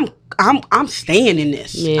like, and I'm staying in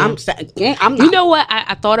this. Yeah. I'm not. You know what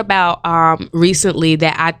I thought about recently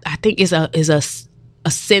that I think is a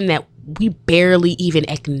sin that we barely even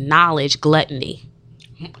acknowledge: gluttony.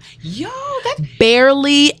 Yo, that's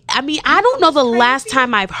Barely. I mean, I don't know the last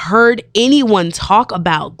time I've heard anyone talk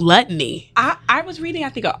about gluttony. I was reading, I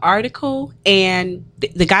think, an article, and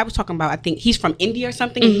the guy was talking about, I think he's from India or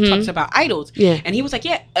something, and he talks about idols. Yeah. And he was like,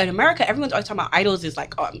 in America, everyone's always talking about idols is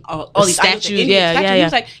like all these idols. Statues, In India, yeah, statues. yeah, He yeah.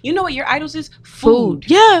 was like, you know what your idols is? Food.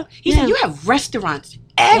 Yeah. He said, you have restaurants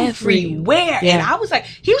everywhere. Yeah. And I was like,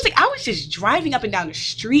 I was just driving up and down the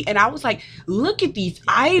street, and I was like, look at these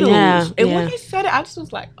idols. Yeah, and when he said it, I just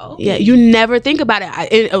was like, oh. Yeah, you never think about it.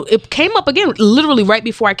 It came up again literally right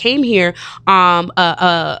before I came here.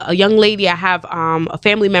 A young lady, I have a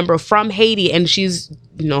family member from Haiti, and she's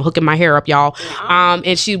hooking my hair up, y'all. And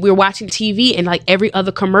we're watching TV, and like every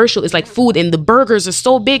other commercial is like food, and the burgers are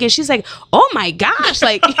so big, and she's like, oh my gosh,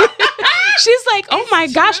 like. She's like, oh my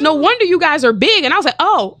gosh, no wonder you guys are big. And I was like,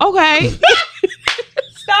 oh, okay.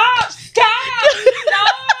 Stop.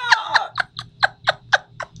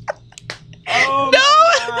 Oh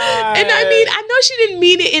No. And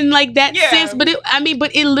mean it in like that Yeah. sense, but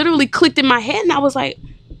it literally clicked in my head, and I was like,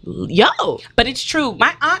 yo. But it's true.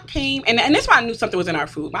 My aunt came, and that's why I knew something was in our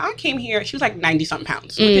food. My aunt came here. She was like 90-something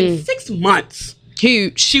pounds. Within 6 months,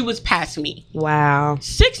 Huge. she was past me. Wow.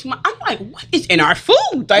 6 months. I'm like, what is in our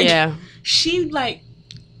food? Like, Yeah. she like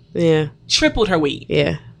Yeah. tripled her weight.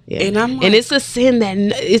 Yeah. Yeah. And I'm like, and it's a sin that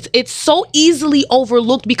it's so easily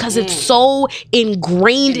overlooked because it's so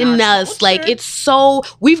ingrained in our us. culture. Like it's so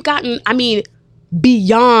we've gotten,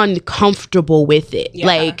 beyond comfortable with it. Yeah.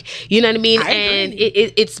 Like, you know what I mean? I And agree.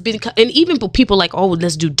 it's been, and even for people like, oh,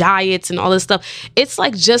 let's do diets and all this stuff. It's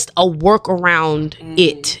like just a work around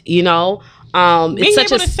it, you know? being It's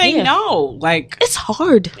such able to say no, like, It's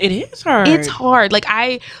hard. it is hard. It's hard. Like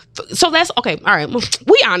so that's okay. All right.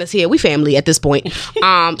 We honest here. We family at this point.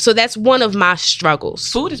 So that's one of my struggles.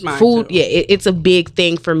 Food is mine, Food. too. Yeah. It's a big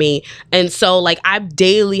thing for me. And so like I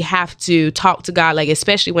daily have to talk to God, like,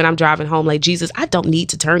 especially when I'm driving home, like, Jesus, I don't need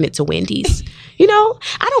to turn it to Wendy's. You know,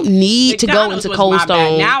 I don't need to go McDonald's into was Cold my bad.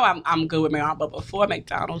 Stone. Now I'm good with McDonald's, but before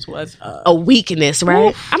McDonald's was A weakness,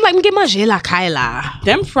 right? I'm like, get my Jela Kyla.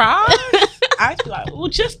 them fries. I feel like, well,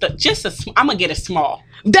 I'm gonna get a small.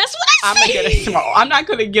 That's what I I'm gonna said. get a small. I'm not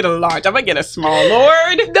gonna get a large. I'm gonna get a small.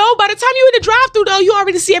 Lord. No, by the time you in the drive-through though, you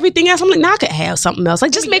already see everything else. I'm like, nah, I could have something else.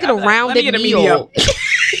 Like, just make it a I'm like, let rounded me get a meal. medium.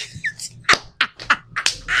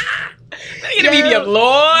 Let me get a medium,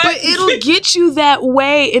 Lord. But it'll get you that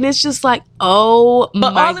way, and it's just like, oh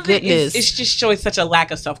But my all of goodness, it's just showing such a lack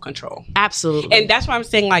of self-control. absolutely. And that's why I'm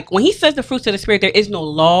saying, like, when he says the fruits of the spirit, there is no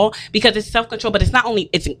law, because it's self-control, but it's not only,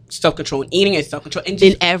 it's self-control in eating, it's self-control in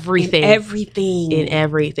just in everything, everything. in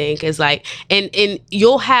everything, because like, and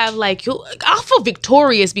you'll have like, I'll feel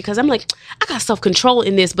victorious because I'm like, I got self-control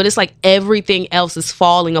in this, but it's like everything else is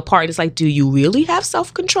falling apart. It's like, do you really have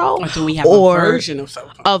self-control, Or do we have a version of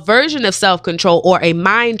self-control? a version of self-control or a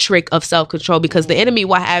mind trick of self-control? Because the enemy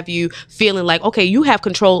will have you feeling like, okay, you have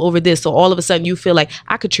control over this, so all of a sudden you feel like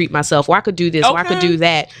I could treat myself, or I could do this, or I could Okay. do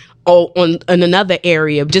that, or in another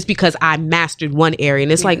area just because I mastered one area.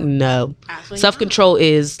 And it's like, no, Absolutely self-control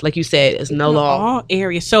is, like you said, is no law. All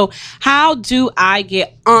areas. So how do I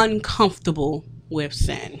get uncomfortable with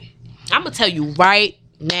sin? I'm gonna tell you right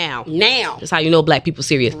now. Now. That's how you know black people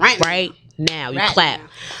serious. Right now. Right now, you Right clap.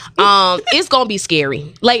 It's gonna be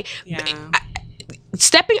scary. Like, Yeah.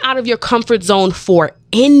 stepping out of your comfort zone for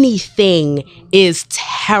anything is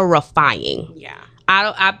terrifying. Yeah.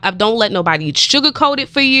 I don't let nobody sugarcoat it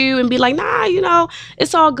for you and be like, nah, you know,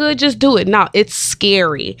 it's all good, just do it. No, it's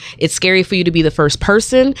scary. It's scary for you to be the first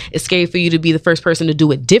person. It's scary for you to be the first person to do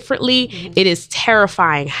it differently. It is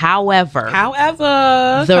terrifying. However,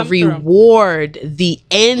 However, the come through. reward, the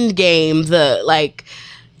end game,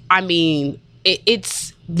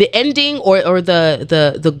 it's the ending or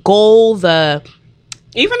the goal,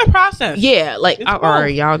 Even the process. yeah, like, It's cool. or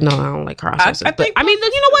y'all know I don't like processes. I think but I mean,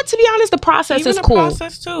 you know what? To be honest, the process Even is the cool.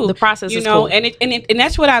 process too. The process you is know, cool. and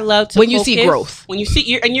that's what I love to When you see focus. growth. When you see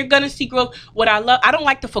you're gonna see growth. What I love, I don't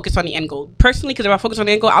like to focus on the end goal personally, because if I focus on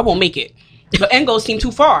the end goal, I won't make it. The end goals seem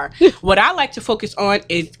too far. What I like to focus on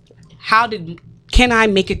is can I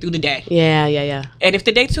make it through the day? Yeah. And if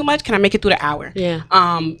the day too much, can I make it through the hour? Yeah.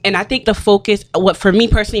 And I think the focus, what for me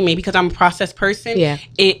personally, maybe because I'm a process person, Yeah.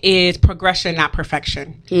 it is progression, not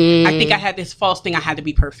perfection. I think I had this false thing I had to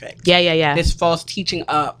be perfect. Yeah. This false teaching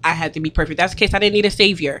of I had to be perfect. That's the case. I didn't need a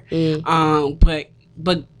savior.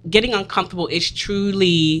 But getting uncomfortable is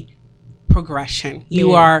truly progression.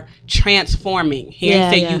 You are transforming. Here Yeah,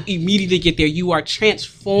 say yeah. you immediately get there. You are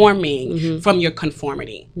transforming from your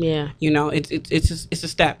conformity. Yeah. You know, it's a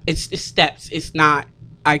step. It's steps. It's not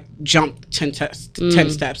I jumped 10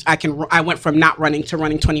 steps. I went from not running to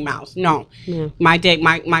running 20 miles. No. My day,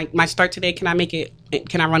 my start today, can I make it?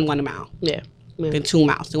 Can I run 1 mile? Yeah. Then 2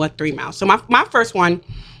 miles, then 3 miles. So my first one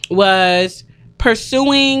was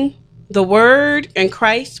pursuing the word and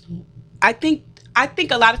Christ. I think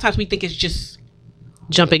a lot of times we think it's just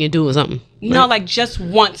Jumping and doing something. no, like just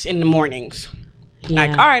once in the mornings.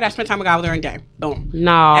 Like, Yeah. all right, I spent time with God during the day. Boom.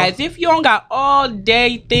 No. As if you don't got all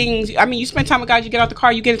day things. I mean, you spend time with God, you get out the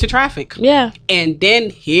car, you get into traffic. Yeah. And then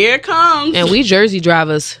here comes. And we Jersey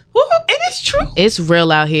drivers, Woo-hoo, and it's true. it's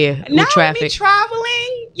real out here Now with traffic. me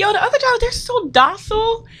traveling, the other drivers, they're so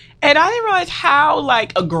docile. And I didn't realize how,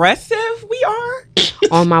 like, aggressive we are.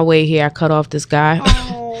 On my way here, I cut off this guy.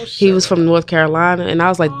 Oh, He was from North Carolina, and I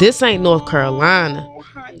was like, this ain't North Carolina. Oh,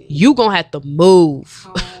 honey. You gonna have to move.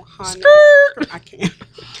 Oh, honey. I can't.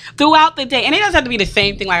 Throughout the day. And it doesn't have to be the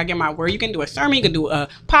same thing like I get my word. You can do a sermon, you can do a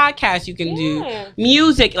podcast, you can do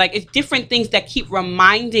music. Like, it's different things that keep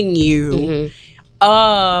reminding you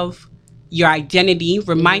of your identity,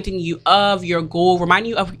 reminding you of your goal,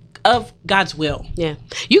 reminding you of God's will. Yeah.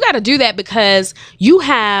 You got to do that because you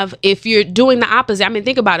have, if you're doing the opposite, I mean,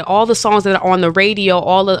 think about it. All the songs that are on the radio,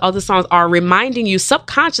 all the other songs are reminding you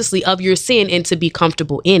subconsciously of your sin and to be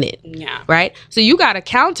comfortable in it. Yeah. Right. So you got to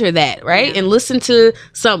counter that. Right. And listen to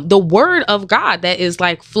the word of God that is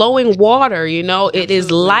like flowing water. You know, it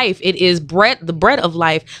is life. It is bread, the bread of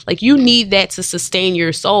life. Like you need that to sustain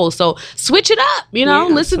your soul. So switch it up, you know,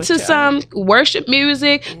 listen to some worship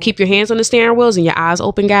music, keep your hands on the steering wheels and your eyes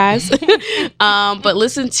open, guys. But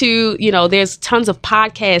listen to, you know, there's tons of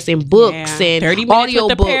podcasts and books and 30 minutes audio with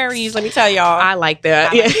the books. Perrys, let me tell y'all. I like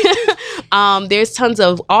that. There's tons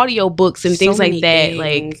of audio books and things like that.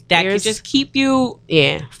 Like that can just keep you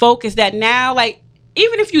focused. That now, like,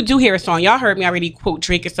 even if you do hear a song, y'all heard me already quote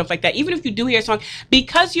Drake and stuff like that. Even if you do hear a song,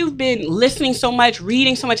 because you've been listening so much,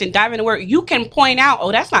 reading so much, and diving in the word, you can point out, oh,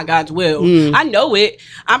 that's not God's will. I know it.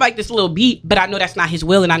 I like this little beat, but I know that's not his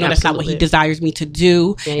will, and I know that's not what he desires me to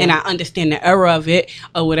do. And I understand the error of it,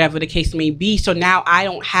 or whatever the case may be. So now I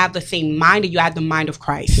don't have the same mind that you have, the mind of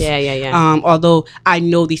Christ. Although I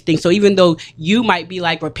know these things. So even though you might be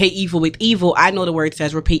like, repay evil with evil, I know the word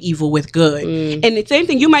says repay evil with good. And the same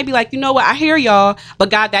thing, you might be like, you know what, I hear y'all,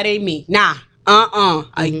 but God, that ain't me. Nah.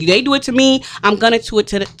 They do it to me, I'm gonna do it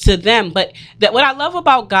to them. But that what I love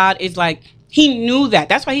about God is like he knew that.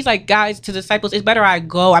 That's why he's like, guys, to disciples, it's better I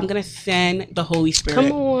go. I'm gonna send the Holy Spirit.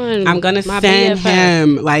 Come on, I'm gonna send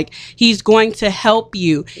him. Like he's going to help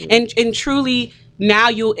you, and truly now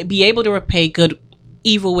you'll be able to repay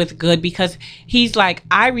evil with good, because he's like,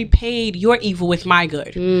 I repaid your evil with my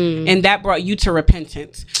good, and that brought you to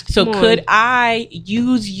repentance. So could I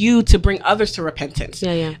use you to bring others to repentance?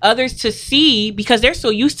 Others to see, because they're so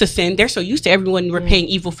used to sin, they're so used to everyone repaying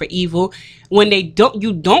evil for evil. When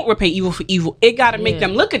you don't repay evil for evil, it got to make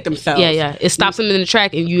them look at themselves. It stops them in the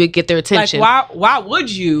track, and you get their attention. Like, why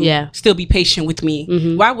would you still be patient with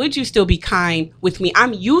me? Why would you still be kind with me?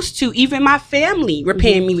 I'm used to even my family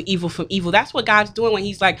repaying me with evil from evil. That's what God's doing when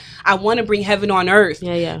he's like, I want to bring heaven on earth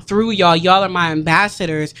through y'all. Y'all are my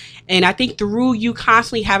ambassadors. And I think through you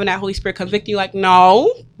constantly having that Holy Spirit convict you, like,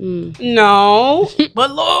 no,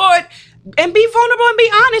 but Lord, and be vulnerable and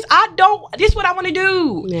be honest. This is what I want to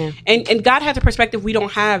do. And God has a perspective we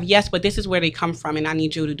don't have. Yes, but this is where they come from, and I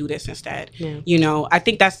need you to do this instead. You know, I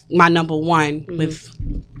think that's my number one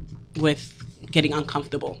with getting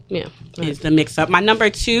uncomfortable. Is the mix up. My number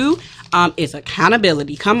two is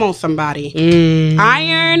accountability. Come on, somebody.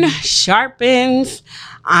 Iron sharpens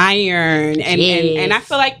iron, and I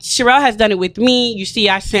feel like Sherelle has done it with me. You see,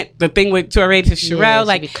 I sent the thing to Sherelle.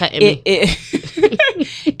 Like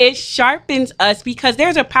it sharpens us, because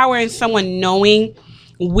there's a power in someone knowing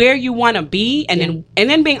where you want to be, and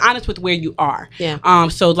then being honest with where you are.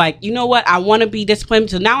 So like, you know what, I want to be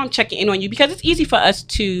disciplined, so now I'm checking in on you, because it's easy for us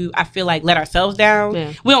to, I feel like, let ourselves down.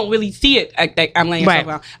 We don't really see it like I'm letting yourself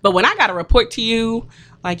down. But when I got to report to you,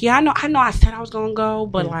 like, I know I said I was gonna go,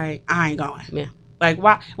 but like, I ain't going. Like,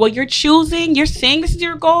 why? Well, you're saying this is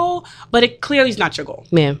your goal, but it clearly is not your goal.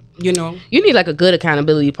 You know, you need like a good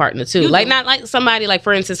accountability partner too. Like, not like somebody, like,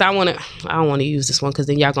 for instance, I don't want to use this one because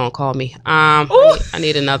then y'all gonna call me. I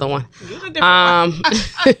need another one. I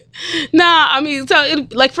mean, so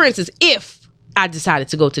like, for instance, if I decided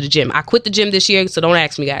to go to the gym, I quit the gym this year, so don't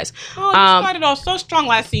ask me, guys. You started off so strong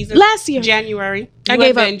last year, January. I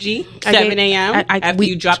gave up. Benji, 7 a.m. after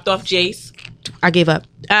you dropped off Jace. I gave up.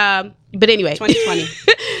 But anyway, 2020.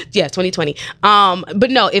 2020.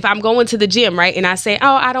 But no, if I'm going to the gym, right, and I say,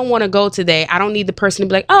 oh, I don't want to go today, I don't need the person to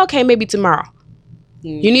be like, oh, okay, maybe tomorrow.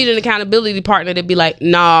 You need an accountability partner to be like,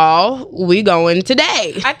 no, we going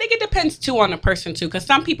today. I think it depends too on the person too, because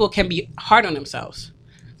some people can be hard on themselves.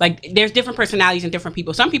 Like, there's different personalities in different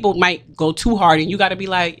people. Some people might go too hard, and you got to be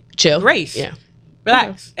like, chill, grace.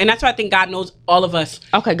 Relax. And that's why I think God knows all of us.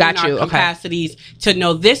 Okay, got in you. Our capacities to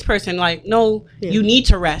know this person, like, no, you need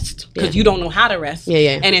to rest, because you don't know how to rest.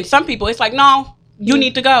 And then some people, it's like, no, you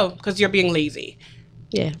need to go because you're being lazy.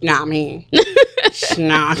 Not me.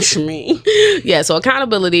 Not me. So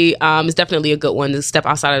accountability is definitely a good one to step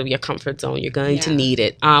outside of your comfort zone. You're going to need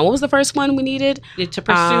it. What was the first one we needed? To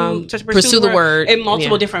pursue the word in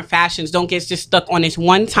multiple different fashions. Don't get just stuck on this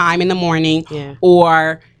one time in the morning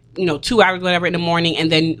or 2 hours, whatever, in the morning,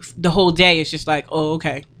 and then the whole day is just like, oh,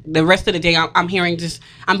 okay. The rest of the day, I'm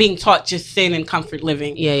being taught just sin and comfort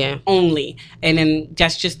living. Only. And then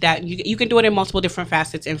that's just that. You can do it in multiple different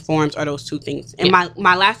facets and forms, or those two things. And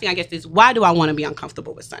my last thing, I guess, is, why do I want to be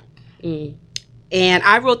uncomfortable with sin? And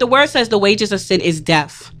I wrote, the word says the wages of sin is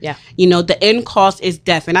death. The end cost is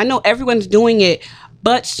death. And I know everyone's doing it,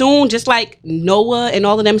 but soon, just like Noah and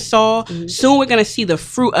all of them saw, soon we're going to see the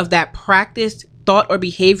fruit of that practice thought or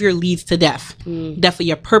behavior leads to death. Death of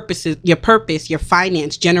your purpose, your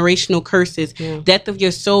finance, generational curses, death of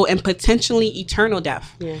your soul, and potentially eternal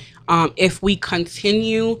death. If we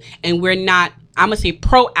continue and we're not, I'm gonna say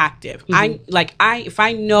proactive. If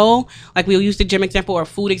I know, like we'll use the gym example or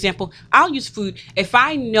food example, I'll use food. If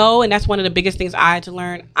I know, and that's one of the biggest things I had to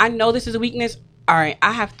learn, I know this is a weakness. All right,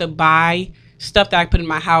 I have to buy stuff that I put in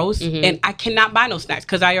my house, and I cannot buy no snacks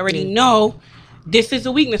because I already know this is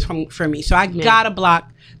a weakness for me. So I gotta block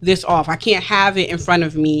this off. I can't have it in front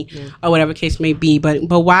of me or whatever case may be. But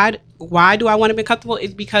why do I want to be comfortable?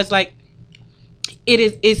 It's because like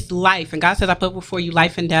it's life, and God says I put before you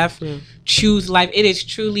life and death. Choose life. It is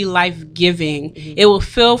truly life-giving. It will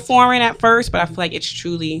feel foreign at first, but I feel like it's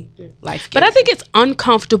truly life-giving. But I think it's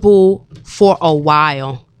uncomfortable for a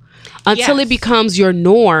while. Until it becomes your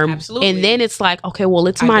norm. Absolutely. And then it's like, okay, well,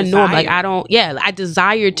 it's my norm. Like, I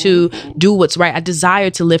desire to do what's right. I desire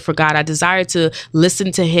to live for God. I desire to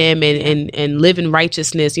listen to him and live in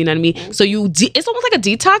righteousness. You know what I mean? So it's almost like a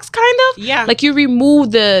detox kind of. Yeah. Like you remove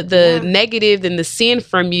the negative and the sin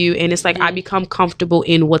from you. And it's like, I become comfortable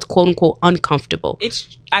in what's quote unquote uncomfortable.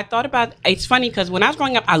 I thought about, it's funny because when I was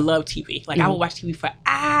growing up, I loved TV. Like I would watch TV for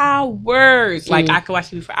hours. Like I could watch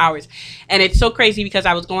TV for hours. And it's so crazy because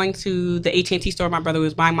I was going to the AT&T store. My brother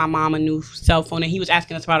was buying my mom a new cell phone, and he was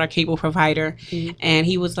asking us about our cable provider. And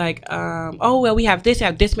he was like, oh, well, we have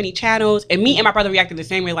this many channels. And me and my brother reacted the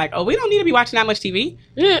same way, like, oh, we don't need to be watching that much TV.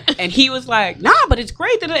 And he was like, nah, but it's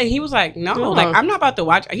great. And he was like, no, like, I'm not about to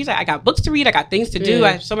watch. He's like, I got books to read. I got things to do.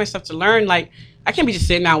 I have so much stuff to learn. Like, I can't be just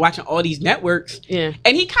sitting down watching all these networks. And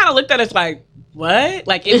he kind of looked at us like, what?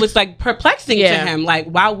 Like, it was like perplexing to him. Like,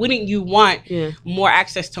 why wouldn't you want more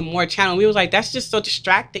access to more channels? We was like, that's just so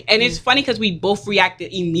distracting. And it's funny because we both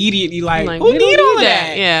reacted immediately, like who need all of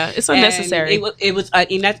that? Yeah, it's unnecessary.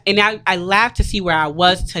 And I laughed to see where I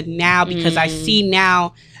was to now, because I see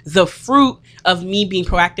now the fruit of me being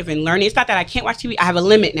proactive and learning. It's not that I can't watch TV. I have a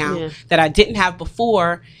limit now that I didn't have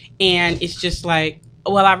before. And it's just like,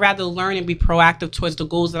 well, I'd rather learn and be proactive towards the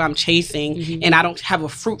goals that I'm chasing, and I don't have a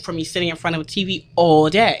fruit from me sitting in front of a TV all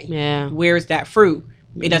day. Yeah. Where's that fruit?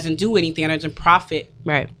 It doesn't do anything. It doesn't profit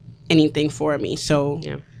anything for me. So,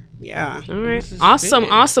 yeah. All right. Awesome.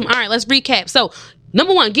 All right, let's recap. So,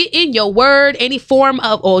 number one, get in your word, any form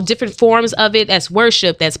of, or different forms of it. That's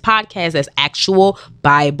worship, that's podcast, that's actual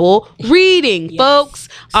Bible reading, folks.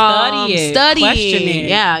 Studying. Question it.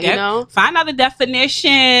 Yeah, you know. Find out the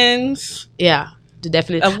definitions. Yeah. The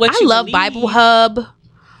definition. I love believe.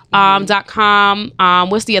 BibleHub.com.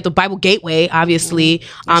 What's the other? Bible Gateway, obviously.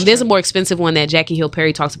 There's a more expensive one that Jackie Hill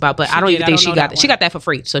Perry talks about, but I don't even think she got that. She got that for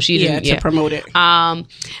free, so she didn't to promote it.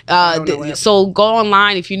 So go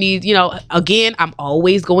online if you need. You know, again, I'm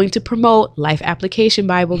always going to promote Life Application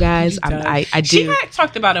Bible, guys. I do. She had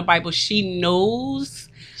talked about a Bible she knows.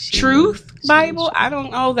 Truth Bible. I don't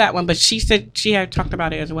know that one, but she said she had talked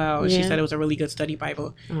about it as well. She said it was a really good study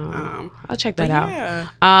Bible. I'll check that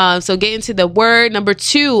out. So get into the word. Number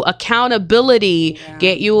 2, accountability.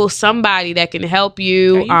 Get you somebody that can help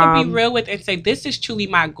you. You can be real with and say, this is truly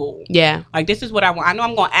my goal. Yeah. Like, this is what I want. I know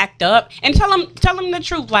I'm going to act up and tell them the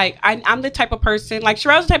truth. Like, I'm the type of person, like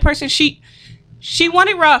Sherelle's the type of person, she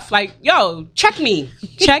wanted rough. Like, yo, check me.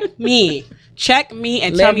 Check me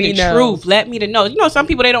and tell me the truth. Let me know. You know, some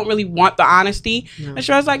people, they don't really want the honesty. No. And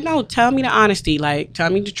so I was like, no, tell me the honesty. Like,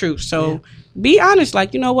 tell me the truth. So be honest.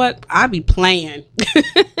 Like, you know what? I be playing.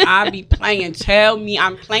 Tell me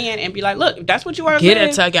I'm playing and be like, look, if that's what you want to Get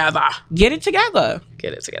it together.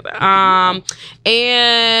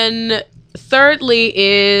 And thirdly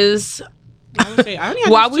is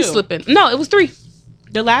why we slipping. No, it was 3.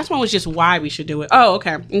 The last one was just why we should do it. Oh,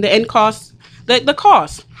 okay. And the end cost, the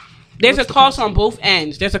cost. There's a cost on both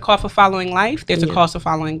ends. There's a cost for following life. There's a cost for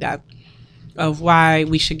following death, of why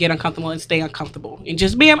we should get uncomfortable and stay uncomfortable. And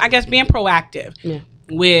just being proactive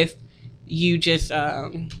with you just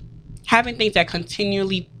having things that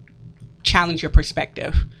continually challenge your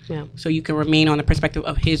perspective. Yeah. So you can remain on the perspective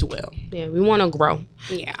of his will. Yeah, we want to grow.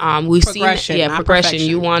 Yeah. We've progression, seen progression.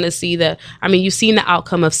 You want to see you've seen the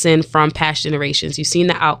outcome of sin from past generations. You've seen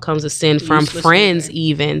the outcomes of sin from friends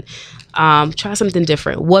even. Try something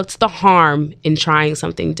different. What's the harm in trying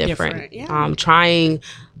something different? Trying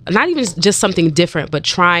not even just something different, but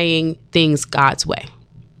trying things God's way.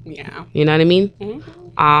 Yeah. You know what I mean? Mm-hmm.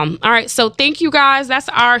 All right. So thank you guys. That's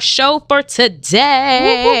our show for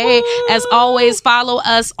today. Woo-hoo. As always, follow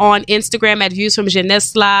us on Instagram at Views from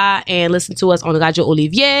Genesla and listen to us on Radio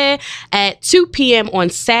Olivier at 2 p.m. on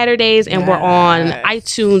Saturdays. And we're on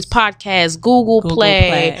iTunes, Podcast, Google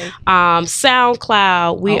Play.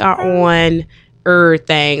 SoundCloud. We are on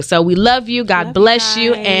everything. So we love you. God Love bless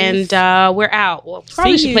you. guys. And we're out. Well,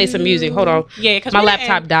 probably See should play some music. Hold on. Yeah, because My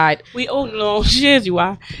laptop died. We no, cheers you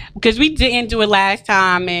are, because we didn't do it last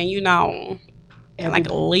time, and and like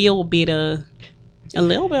a little bit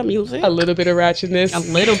of music, A little bit of ratchetness. a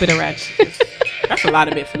little bit of ratchet. That's a lot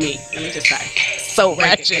of it for me. Let me just say, So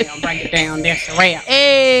ratchet. break it down. That's the rap.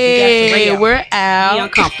 Hey, That's the we're Be out.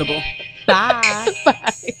 uncomfortable. Bye.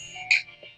 Bye.